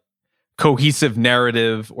of like cohesive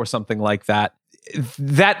narrative or something like that,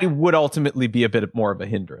 that would ultimately be a bit more of a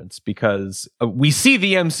hindrance, because we see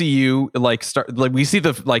the MCU we see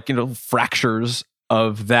the fractures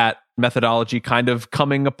of that methodology kind of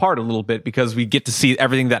coming apart a little bit, because we get to see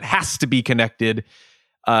everything that has to be connected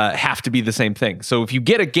have to be the same thing. So if you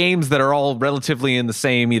get games that are all relatively in the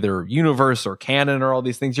same either universe or canon or all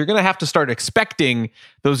these things, you're going to have to start expecting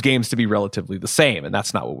those games to be relatively the same. And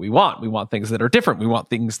that's not what we want. We want things that are different. We want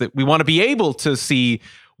things that we want to be able to see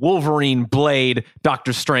Wolverine, Blade,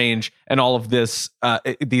 Doctor Strange, and all of these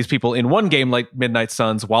people in one game like Midnight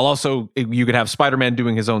Suns, while also you could have Spider-Man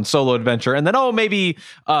doing his own solo adventure, and then maybe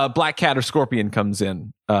Black Cat or Scorpion comes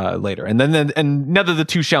in later, and then none of the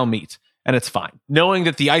two shall meet, and it's fine. Knowing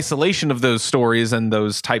that the isolation of those stories and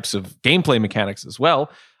those types of gameplay mechanics as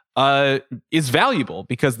well is valuable,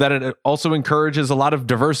 because that it also encourages a lot of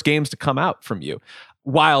diverse games to come out from you.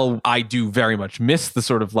 While I do very much miss the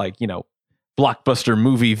sort of blockbuster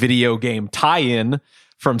movie video game tie-in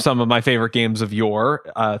from some of my favorite games of yore.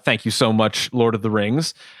 Thank you so much, Lord of the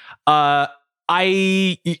Rings. I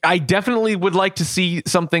definitely would like to see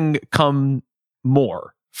something come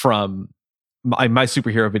more from my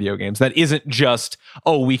superhero video games that isn't just,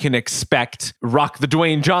 we can expect Rock the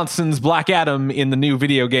Dwayne Johnson's Black Adam in the new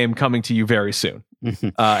video game coming to you very soon.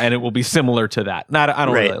 And it will be similar to that. I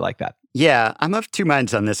don't really like that. Yeah, I'm of two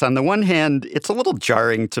minds on this. On the one hand, it's a little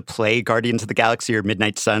jarring to play Guardians of the Galaxy or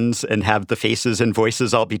Midnight Suns and have the faces and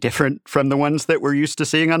voices all be different from the ones that we're used to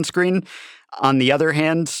seeing on screen. On the other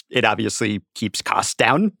hand, it obviously keeps costs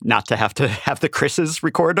down not to have the Chris's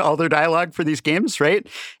record all their dialogue for these games, right?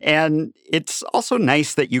 And it's also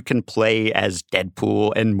nice that you can play as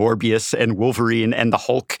Deadpool and Morbius and Wolverine and the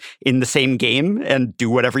Hulk in the same game and do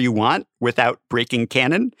whatever you want without breaking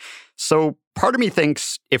canon. So part of me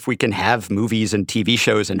thinks if we can have movies and TV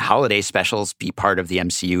shows and holiday specials be part of the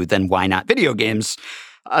MCU, then why not video games?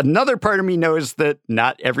 Another part of me knows that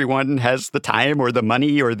not everyone has the time or the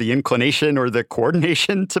money or the inclination or the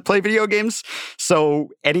coordination to play video games. So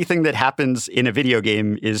anything that happens in a video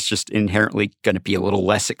game is just inherently going to be a little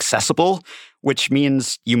less accessible, which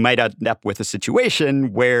means you might end up with a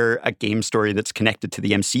situation where a game story that's connected to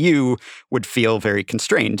the MCU would feel very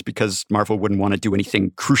constrained because Marvel wouldn't want to do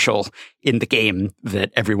anything crucial in the game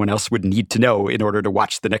that everyone else would need to know in order to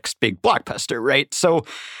watch the next big blockbuster, right? So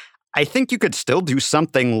I think you could still do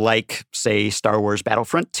something like, say, Star Wars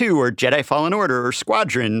Battlefront 2 or Jedi Fallen Order or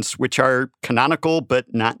Squadrons, which are canonical but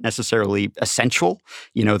not necessarily essential.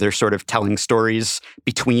 They're sort of telling stories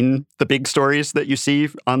between the big stories that you see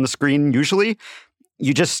on the screen usually.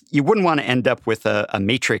 You wouldn't want to end up with a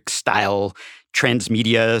Matrix-style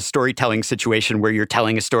transmedia storytelling situation where you're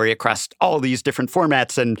telling a story across all these different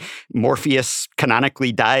formats and Morpheus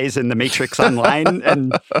canonically dies in the Matrix Online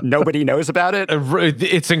and nobody knows about it.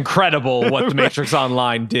 It's incredible what the Matrix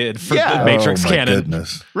Online did for the Matrix canon.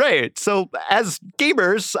 Goodness. Right. So as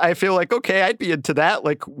gamers, I feel like, okay, I'd be into that.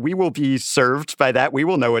 Like, we will be served by that. We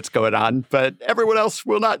will know what's going on, but everyone else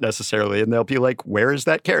will not necessarily. And they'll be like, where is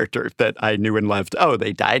that character that I knew and loved? Oh,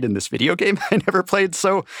 they died in this video game I never played.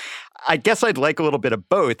 So I guess I'd like a little bit of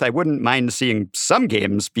both. I wouldn't mind seeing some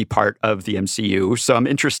games be part of the MCU, so I'm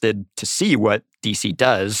interested to see what DC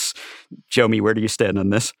does. Jomi, where do you stand on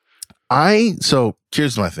this? So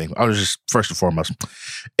here's my thing. I was just, first and foremost,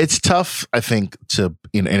 it's tough, I think, to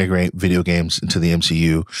integrate video games into the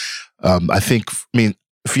MCU.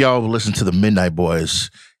 If y'all listen to the Midnight Boys,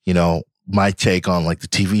 my take on the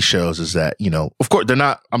TV shows is that, of course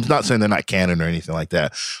I'm not saying they're not canon or anything like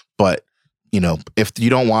that, but if you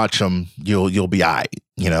don't watch them, you'll be all right,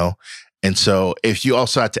 And so if you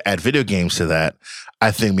also have to add video games to that,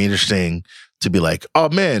 I think it'd be interesting to be like, oh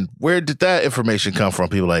man, where did that information come from?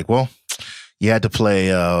 People are like, well, you had to play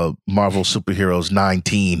Marvel Superheroes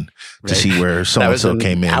 19 to see where so-and-so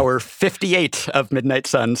came in. Hour 58 of Midnight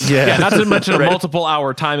Suns. Yeah, not to mention a multiple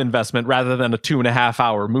hour time investment rather than a 2.5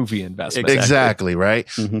 hour movie investment. Exactly, right?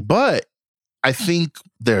 Mm-hmm. But I think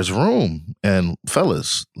there's room. And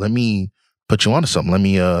fellas, let me put you onto something. Let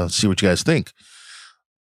me see what you guys think.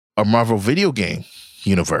 A Marvel video game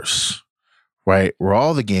universe, right? Where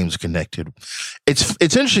all the games are connected. It's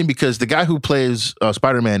interesting because the guy who plays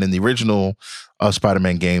Spider-Man in the original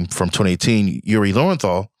Spider-Man game from 2018, Yuri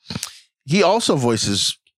Lowenthal, he also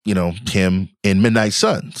voices, him in Midnight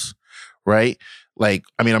Suns, right?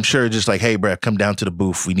 I'm sure just hey, Brad, come down to the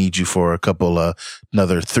booth. We need you for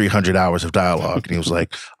another 300 hours of dialogue. And he was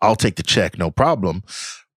like, I'll take the check, no problem.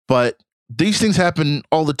 But these things happen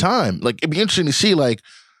all the time. It'd be interesting to see,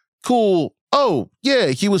 cool, oh, yeah,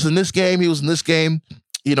 he was in this game,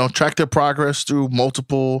 track their progress through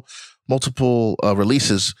multiple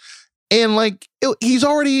releases. And, he's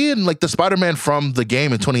already in, the Spider-Man from the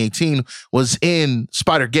game in 2018 was in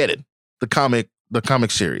Spider-Geddon, the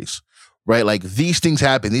comic series, right? These things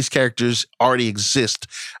happen. These characters already exist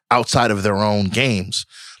outside of their own games.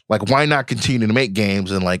 Why not continue to make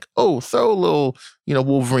games and throw a little,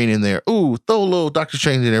 Wolverine in there. Ooh, throw a little Doctor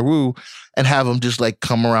Strange in there. Woo. And have them just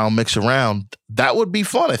come around, mix around. That would be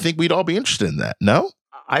fun. I think we'd all be interested in that. No?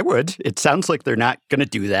 I would. It sounds like they're not going to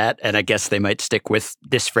do that. And I guess they might stick with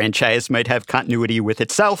this franchise, might have continuity with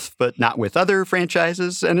itself, but not with other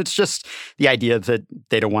franchises. And it's just the idea that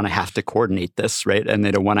they don't want to have to coordinate this, right? And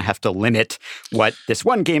they don't want to have to limit what this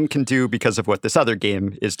one game can do because of what this other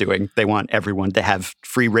game is doing. They want everyone to have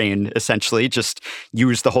free reign, essentially. Just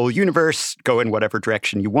use the whole universe, go in whatever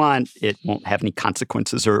direction you want. It won't have any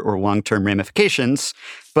consequences or long-term ramifications.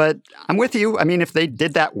 But I'm with you. I mean, if they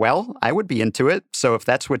did that well, I would be into it. So if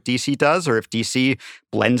that's what DC does, or if DC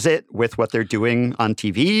blends it with what they're doing on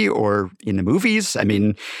TV or in the movies, I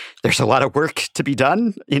mean, there's a lot of work to be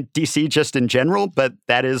done in DC just in general, but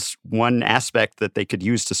that is one aspect that they could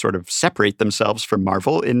use to sort of separate themselves from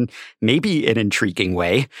Marvel in maybe an intriguing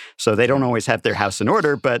way. So they don't always have their house in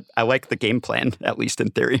order, but I like the game plan, at least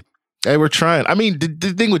in theory. Hey, we're trying. I mean,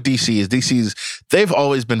 the thing with DC is they've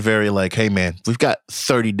always been very like, hey, man, we've got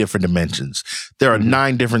 30 different dimensions. There are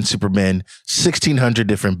 9 different Supermen, 1,600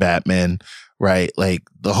 different Batmen, right? Like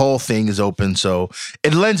the whole thing is open. So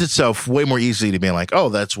it lends itself way more easily to being like, oh,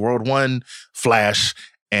 that's World 1 Flash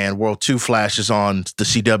and World 2 Flash is on the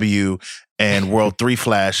CW and World 3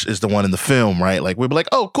 Flash is the one in the film, right? Like we'd be like,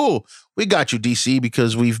 oh, cool. We got you, DC,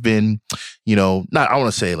 because we've been, not, I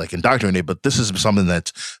want to say like indoctrinated, but this is something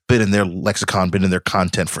that's been in their lexicon, been in their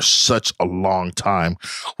content for such a long time.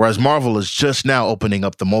 Whereas Marvel is just now opening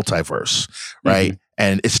up the multiverse, right?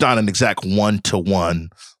 And it's not an exact one-to-one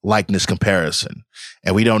likeness comparison.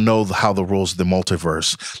 And we don't know how the rules of the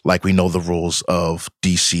multiverse like we know the rules of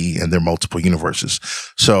DC and their multiple universes.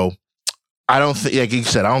 So I don't think, like you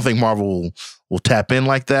said, I don't think Marvel will tap in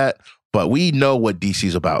like that. But we know what DC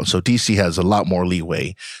is about. So DC has a lot more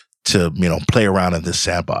leeway to, play around in this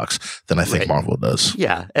sandbox than I think Marvel does.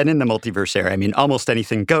 Yeah. And in the multiverse era, I mean, almost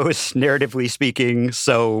anything goes, narratively speaking.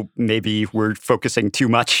 So maybe we're focusing too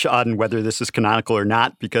much on whether this is canonical or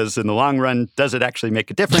not, because in the long run, does it actually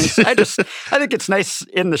make a difference? I think it's nice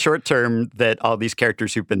in the short term that all these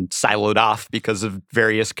characters who've been siloed off because of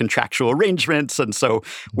various contractual arrangements. And so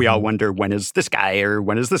we all wonder, when is this guy or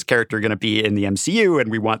when is this character going to be in the MCU?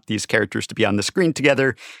 And we want these characters to be on the screen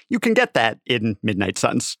together. You can get that in Midnight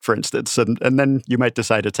Suns, for instance, and then you might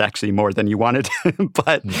decide it's actually more than you wanted,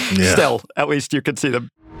 but still, at least you can see them.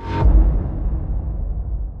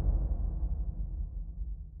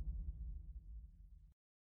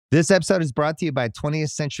 This episode is brought to you by 20th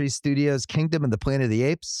Century Studios' Kingdom of the Planet of the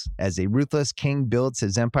Apes. As a ruthless king builds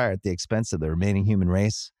his empire at the expense of the remaining human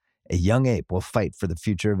race, a young ape will fight for the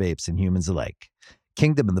future of apes and humans alike.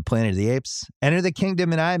 Kingdom of the Planet of the Apes. Enter the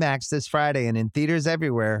kingdom in IMAX this Friday and in theaters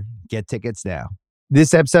everywhere. Get tickets now.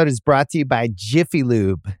 This episode is brought to you by Jiffy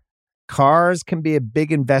Lube. Cars can be a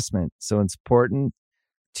big investment, so it's important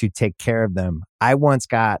to take care of them. I once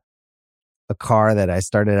got a car that I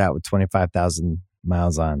started out with 25,000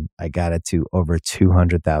 miles on. I got it to over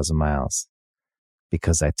 200,000 miles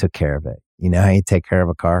because I took care of it. You know how you take care of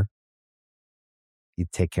a car? You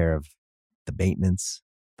take care of the maintenance,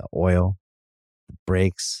 the oil, the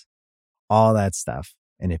brakes, all that stuff.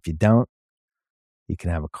 And if you don't, you can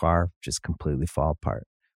have a car just completely fall apart.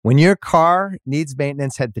 When your car needs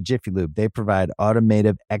maintenance, head to Jiffy Lube. They provide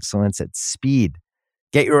automotive excellence at speed.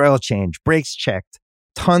 Get your oil change, brakes checked,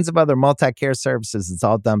 tons of other multi-care services. It's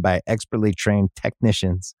all done by expertly trained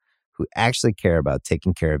technicians who actually care about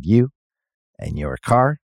taking care of you and your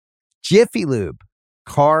car. Jiffy Lube,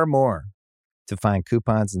 car more. To find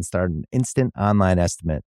coupons and start an instant online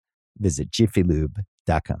estimate, visit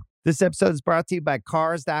jiffylube.com. This episode is brought to you by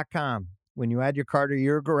Cars.com. When you add your car to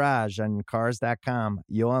your garage on Cars.com,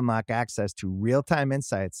 you'll unlock access to real-time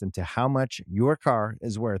insights into how much your car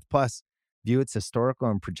is worth. Plus, view its historical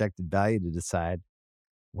and projected value to decide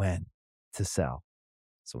when to sell.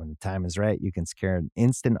 So when the time is right, you can secure an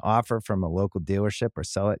instant offer from a local dealership or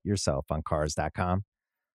sell it yourself on Cars.com.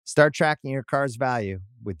 Start tracking your car's value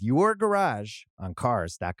with your garage on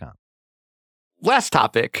Cars.com. Last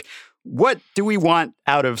topic. What do we want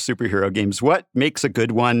out of superhero games? What makes a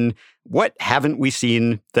good one? What haven't we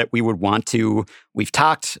seen that we would want to? We've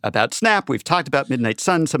talked about Snap. We've talked about Midnight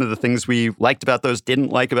Sun, some of the things we liked about those, didn't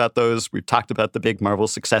like about those. We've talked about the big Marvel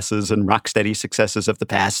successes and Rocksteady successes of the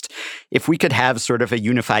past. If we could have sort of a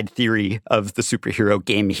unified theory of the superhero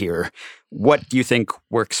game here, what do you think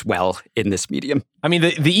works well in this medium? I mean,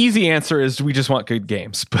 the easy answer is we just want good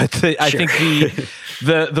games. But I think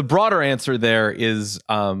the broader answer there is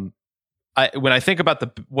when I think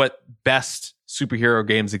about what best superhero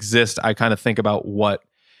games exist, I kind of think about what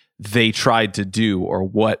they tried to do or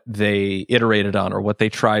what they iterated on or what they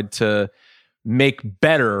tried to make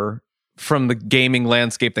better from the gaming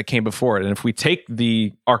landscape that came before it. And if we take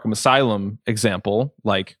the Arkham Asylum example,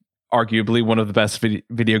 like arguably one of the best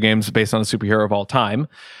video games based on a superhero of all time.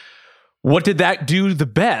 What did that do the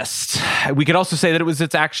best? We could also say that it was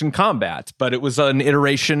its action combat, but it was an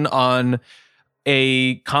iteration on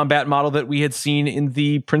a combat model that we had seen in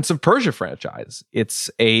the Prince of Persia franchise. It's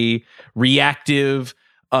a reactive,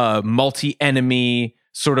 multi-enemy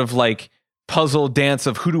sort of like puzzle dance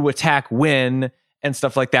of who to attack when and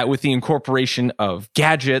stuff like that, with the incorporation of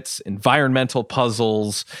gadgets, environmental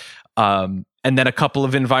puzzles, and then a couple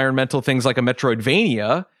of environmental things like a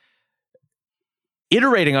Metroidvania.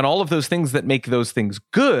 Iterating on all of those things that make those things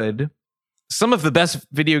good, some of the best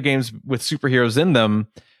video games with superheroes in them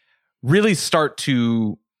really start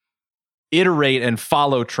to iterate and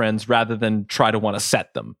follow trends rather than try to want to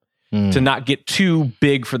set them. To not get too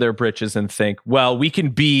big for their britches and think, well, we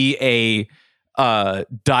can be a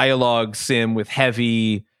dialogue sim with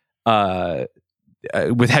heavy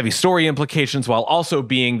story implications while also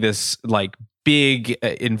being this like big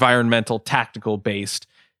environmental tactical based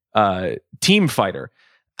team fighter.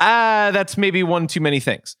 That's maybe one too many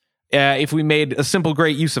things. If we made a simple,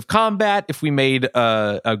 great use of combat, if we made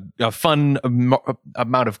a fun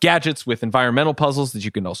amount of gadgets with environmental puzzles that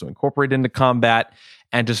you can also incorporate into combat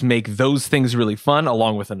and just make those things really fun,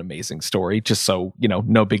 along with an amazing story, just so,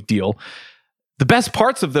 no big deal. The best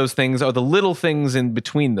parts of those things are the little things in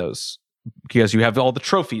between those, because you have all the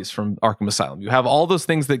trophies from Arkham Asylum. You have all those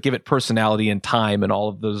things that give it personality and time and all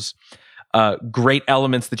of those great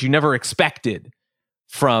elements that you never expected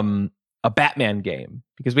from a Batman game,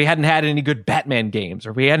 because we hadn't had any good Batman games,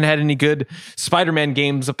 or we hadn't had any good Spider-Man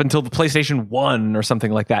games up until the PlayStation 1 or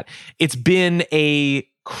something like that. It's been a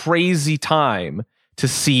crazy time to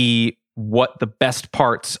see what the best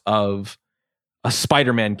parts of a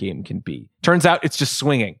Spider-Man game can be. Turns out it's just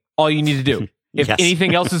swinging. All you need to do. If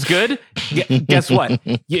anything else is good, guess what?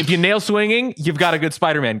 If you nail swinging, you've got a good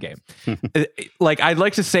Spider-Man game. Like, I'd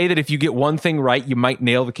like to say that if you get one thing right, you might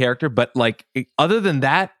nail the character. But like, other than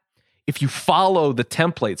that, if you follow the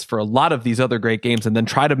templates for a lot of these other great games and then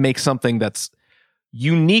try to make something that's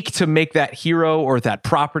unique to make that hero or that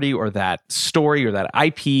property or that story or that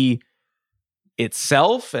IP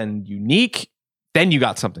itself and unique, then you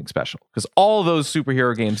got something special. Because all those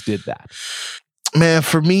superhero games did that. Man,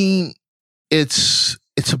 for me, it's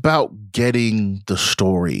about getting the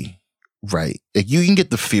story right. Like, you can get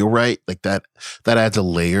the feel right, like that adds a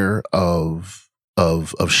layer of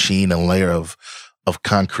sheen, a layer of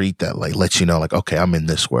concrete that like lets you know, like, okay, I'm in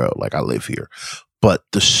this world, like I live here. But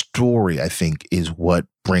the story, I think, is what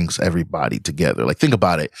brings everybody together. Like, think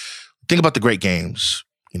about it. Think about the great games,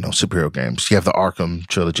 superhero games. You have the Arkham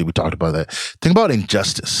trilogy. We talked about that. Think about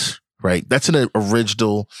Injustice, right? That's an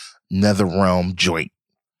original NetherRealm joint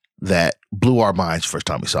that blew our minds first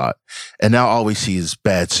time we saw it. And now all we see is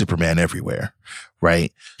bad Superman everywhere,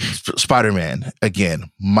 right? Spider-Man,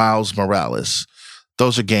 again, Miles Morales.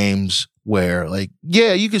 Those are games where, like,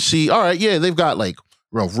 yeah, you can see, all right, yeah, they've got like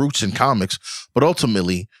roots in comics, but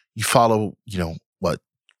ultimately you follow, what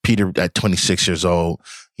Peter at 26 years old,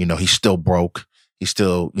 he's still broke. He's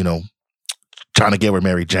still, trying to get with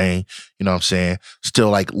Mary Jane, you know what I'm saying?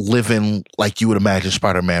 Still like living like you would imagine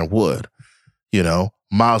Spider-Man would,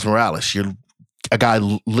 Miles Morales, you're a guy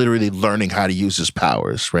literally learning how to use his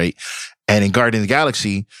powers, right? And in Guardians of the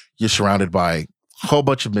Galaxy, you're surrounded by a whole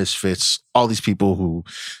bunch of misfits, all these people who,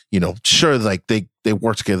 sure, like they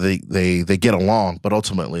work together, they get along, but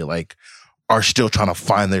ultimately like are still trying to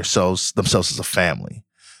find themselves as a family,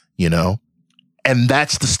 And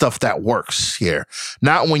that's the stuff that works here.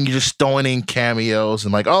 Not when you're just throwing in cameos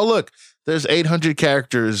and like, oh, look, there's 800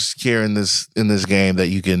 characters here in this game that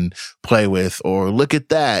you can play with, or look at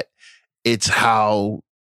that. It's how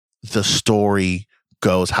the story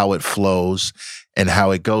goes, how it flows, and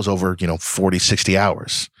how it goes over, 40, 60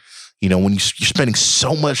 hours. When you're spending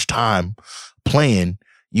so much time playing,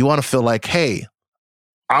 you want to feel like, hey,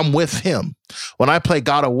 I'm with him. When I play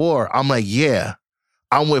God of War, I'm like, yeah,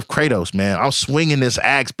 I'm with Kratos, man. I'm swinging this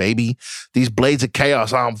axe, baby. These blades of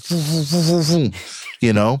chaos,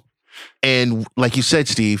 And like you said,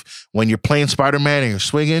 Steve, when you're playing Spider-Man and you're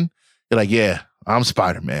swinging, you're like, yeah, I'm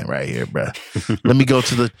Spider-Man right here, bro. Let me go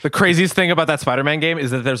to the craziest thing about that Spider-Man game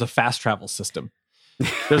is that there's a fast travel system.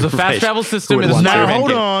 There's a fast travel system in the now, Spider-Man hold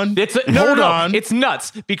game. on. Hold on. It's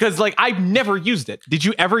nuts because like I've never used it. Did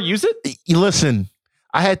you ever use it? Listen,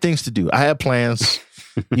 I had things to do. I had plans.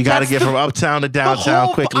 You got to get from uptown to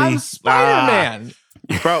downtown quickly. I'm Spider-Man.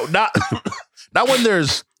 Bro, not when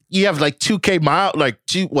you have like 2K mile, like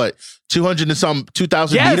 200 and some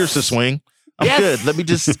 2,000 meters to swing. I'm good. Let me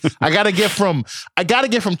just, I gotta get from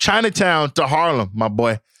Chinatown to Harlem, my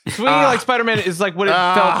boy. Swinging like Spider-Man is like what it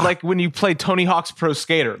felt like when you played Tony Hawk's Pro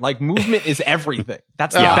Skater. Like movement is everything.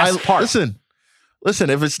 That's the best part. Listen,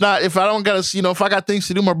 if I don't gotta, if I got things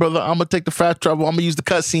to do, my brother, I'm gonna take the fast travel. I'm gonna use the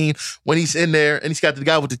cutscene when he's in there and he's got the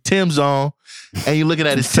guy with the Timbs on, and you're looking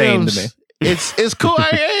at his Timbs. To me. It's cool.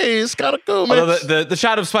 Hey, it's kind of cool, man. Although the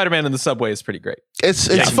shot of Spider-Man in the subway is pretty great. It's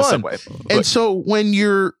fun. And so when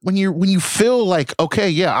you feel like, okay,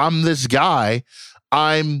 yeah, I'm this guy,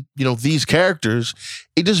 I'm these characters,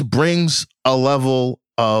 it just brings a level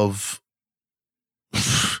of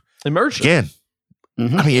immersion. Again,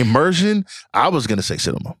 I mean immersion. I was gonna say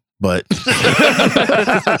cinema. But is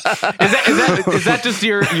that just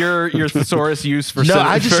your thesaurus use for no?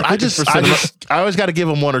 cinema? I always got to give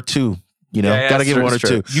them one or two. Gotta give one or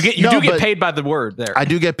two. You do get paid by the word there. I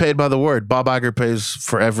do get paid by the word. Bob Iger pays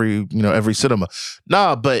for every cinema.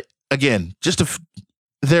 Nah, but again,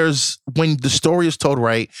 there's when the story is told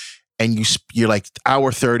right, and you're like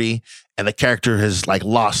hour 30, and the character has like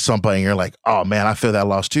lost somebody, and you're like, oh man, I feel that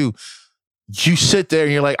loss too. You sit there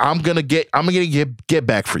and you're like, I'm gonna get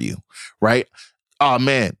back for you, right? Oh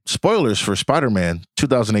man, spoilers for Spider-Man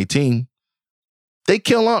 2018. They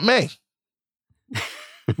kill Aunt May.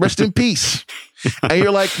 Rest in peace. And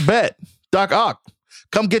you're like, bet, Doc Ock,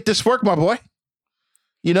 come get this work, my boy.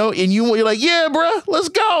 And you're like, yeah, bro, let's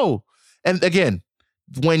go. And again,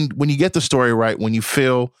 when you get the story right, when you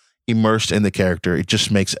feel immersed in the character, it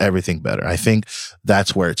just makes everything better. I think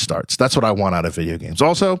that's where it starts. That's what I want out of video games.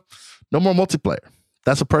 Also, no more multiplayer.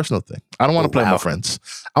 That's a personal thing. I don't want to play with my friends.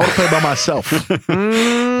 I want to play by myself.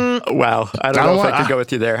 Wow. I don't know if I could go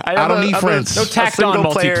with you there. I don't need friends. No tacked on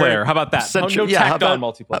multiplayer. How about that? No tacked on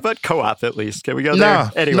multiplayer. How about co-op at least? Can we go there?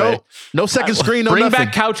 Anyway. No second screen, no Bring nothing.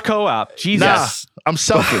 back couch co-op. Jesus. Nah, I'm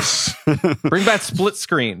selfish. Bring back split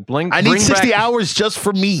screen. I need 60 hours just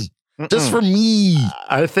for me. Just for me.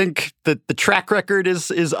 I think that the track record is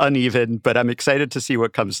uneven, but I'm excited to see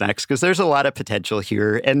what comes next because there's a lot of potential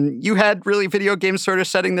here. And you had really video games sort of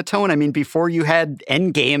setting the tone. I mean, before you had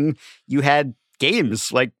Endgame, you had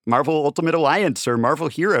games like Marvel Ultimate Alliance or Marvel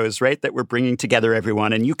Heroes, right, that were bringing together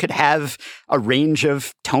everyone. And you could have a range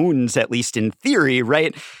of tones, at least in theory,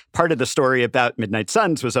 right? Part of the story about Midnight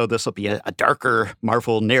Suns was, this will be a darker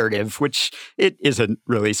Marvel narrative, which it isn't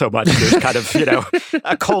really so much. There's kind of,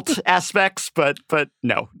 occult aspects, but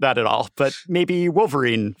no, not at all. But maybe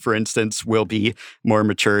Wolverine, for instance, will be more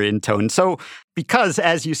mature in tone. So because,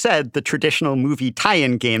 as you said, the traditional movie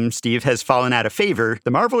tie-in game, Steve, has fallen out of favor,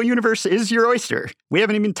 the Marvel Universe is your oyster. We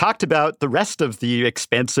haven't even talked about the rest of the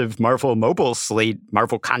expansive Marvel mobile slate,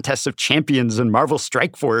 Marvel Contest of Champions and Marvel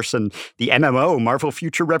Strike Force and the MMO, Marvel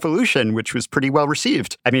Future Revolution, which was pretty well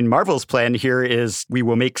received. I mean, Marvel's plan here is we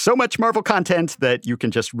will make so much Marvel content that you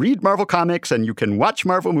can just read Marvel comics and you can watch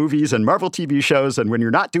Marvel movies and Marvel TV shows. And when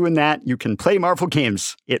you're not doing that, you can play Marvel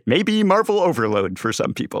games. It may be Marvel overload for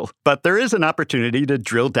some people, but there is an opportunity to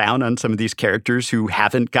drill down on some of these characters who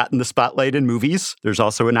haven't gotten the spotlight in movies. There's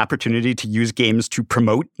also an opportunity to use games to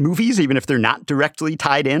promote movies, even if they're not directly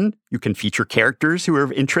tied in. You can feature characters who are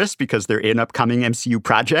of interest because they're in upcoming MCU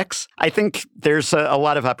projects. I think there's a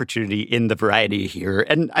lot of opportunity in the variety here.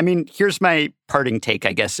 And I mean, here's my parting take,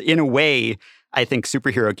 I guess. In a way, I think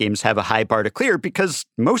superhero games have a high bar to clear because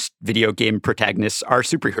most video game protagonists are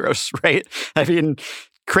superheroes, right? I mean,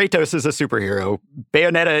 Kratos is a superhero.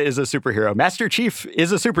 Bayonetta is a superhero. Master Chief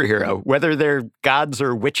is a superhero. Whether they're gods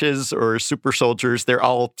or witches or super soldiers, they're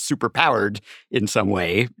all super powered in some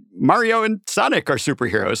way. Mario and Sonic are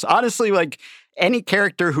superheroes. Honestly, like any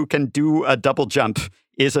character who can do a double jump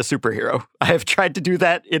is a superhero. I have tried to do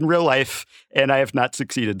that in real life, and I have not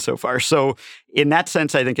succeeded so far. So in that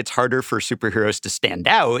sense, I think it's harder for superheroes to stand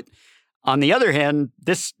out. On the other hand,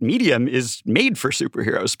 this medium is made for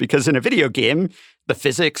superheroes because in a video game, the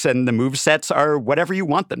physics and the movesets are whatever you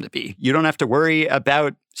want them to be. You don't have to worry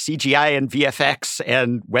about CGI and VFX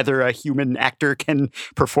and whether a human actor can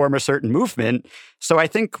perform a certain movement. So I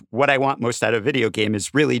think what I want most out of a video game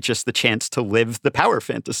is really just the chance to live the power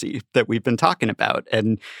fantasy that we've been talking about.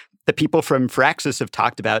 And the people from Firaxis have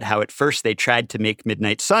talked about how at first they tried to make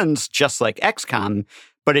Midnight Suns just like XCOM,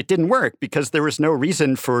 but it didn't work because there was no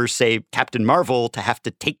reason for, say, Captain Marvel to have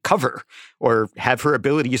to take cover or have her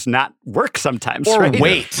abilities not work sometimes. Or right?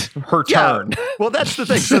 wait her turn. Well, that's the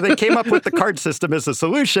thing. So they came up with the card system as a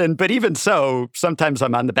solution. But even so, sometimes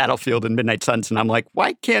I'm on the battlefield in Midnight Suns and I'm like,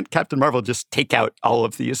 why can't Captain Marvel just take out all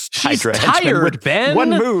of these Hydra tired, with Ben.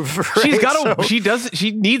 One move. Right?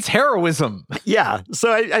 She needs heroism. Yeah.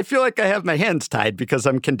 So I feel like I have my hands tied because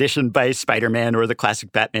I'm conditioned by Spider-Man or the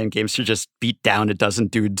classic Batman games to just beat down a dozen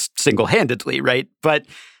dudes single-handedly, right? But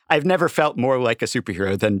I've never felt more like a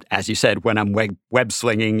superhero than, as you said, when I'm web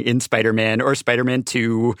slinging in Spider-Man or Spider-Man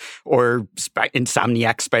 2 or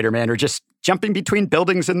Insomniac Spider-Man, or just jumping between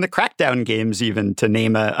buildings in the Crackdown games, even, to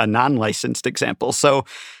name a non-licensed example. So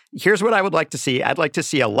here's what I would like to see. I'd like to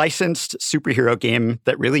see a licensed superhero game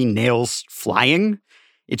that really nails flying.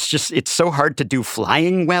 It's so hard to do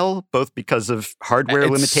flying well, both because of hardware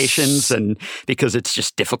limitations and because it's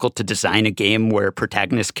just difficult to design a game where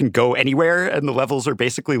protagonists can go anywhere and the levels are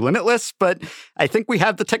basically limitless. But I think we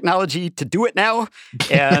have the technology to do it now.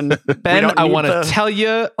 And Ben, I want to tell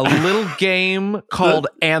you a little game called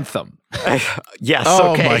Anthem. Yes.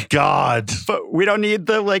 Oh okay. my God. But we don't need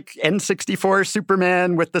the N64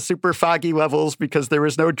 Superman with the super foggy levels because there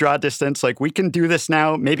was no draw distance. We can do this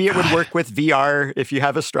now. Maybe it would work with VR if you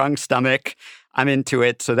have a strong stomach. I'm into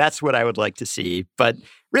it. So that's what I would like to see. But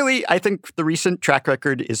really, I think the recent track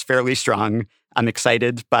record is fairly strong. I'm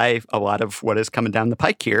excited by a lot of what is coming down the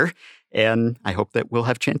pike here. And I hope that we'll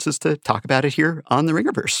have chances to talk about it here on the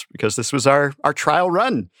Ringerverse, because this was our trial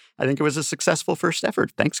run. I think it was a successful first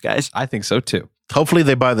effort. Thanks, guys. I think so, too. Hopefully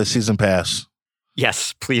they buy the season pass.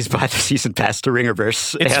 Yes, please buy the season pass to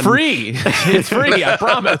Ringerverse. It's free. It's free, I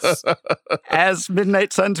promise. As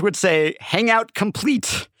Midnight Suns would say, hangout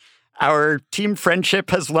complete. Our team friendship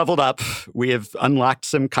has leveled up. We have unlocked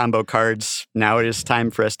some combo cards. Now it is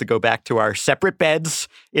time for us to go back to our separate beds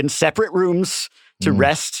in separate rooms to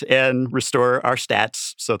rest and restore our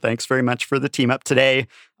stats. So thanks very much for the team up today.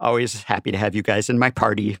 Always happy to have you guys in my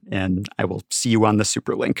party, and I will see you on the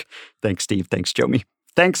Super Link. Thanks, Steve. Thanks, Jomi.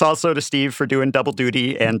 Thanks also to Steve for doing double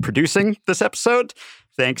duty and producing this episode.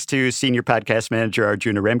 Thanks to Senior Podcast Manager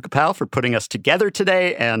Arjuna Ramgopal for putting us together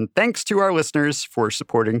today. And thanks to our listeners for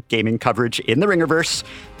supporting gaming coverage in the Ringerverse.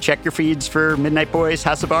 Check your feeds for Midnight Boys,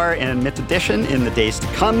 House of R, and Myth Edition in the days to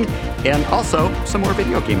come. And also some more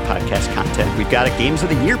video game podcast content. We've got a Games of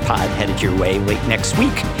the Year pod headed your way late next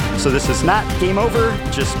week. So this is not game over.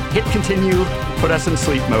 Just hit continue, put us in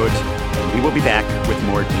sleep mode, and we will be back with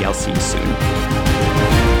more DLC soon.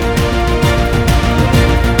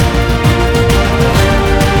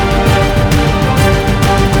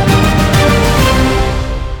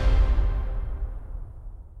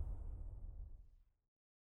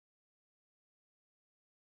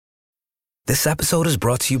 This episode is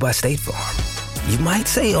brought to you by State Farm. You might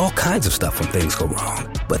say all kinds of stuff when things go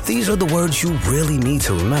wrong, but these are the words you really need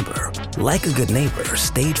to remember. Like a good neighbor,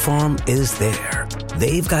 State Farm is there.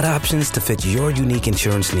 They've got options to fit your unique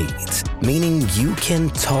insurance needs, meaning you can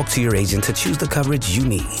talk to your agent to choose the coverage you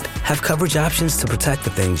need, have coverage options to protect the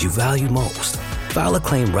things you value most, file a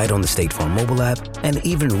claim right on the State Farm mobile app, and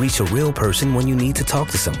even reach a real person when you need to talk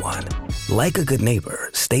to someone. Like a good neighbor,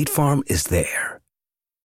 State Farm is there.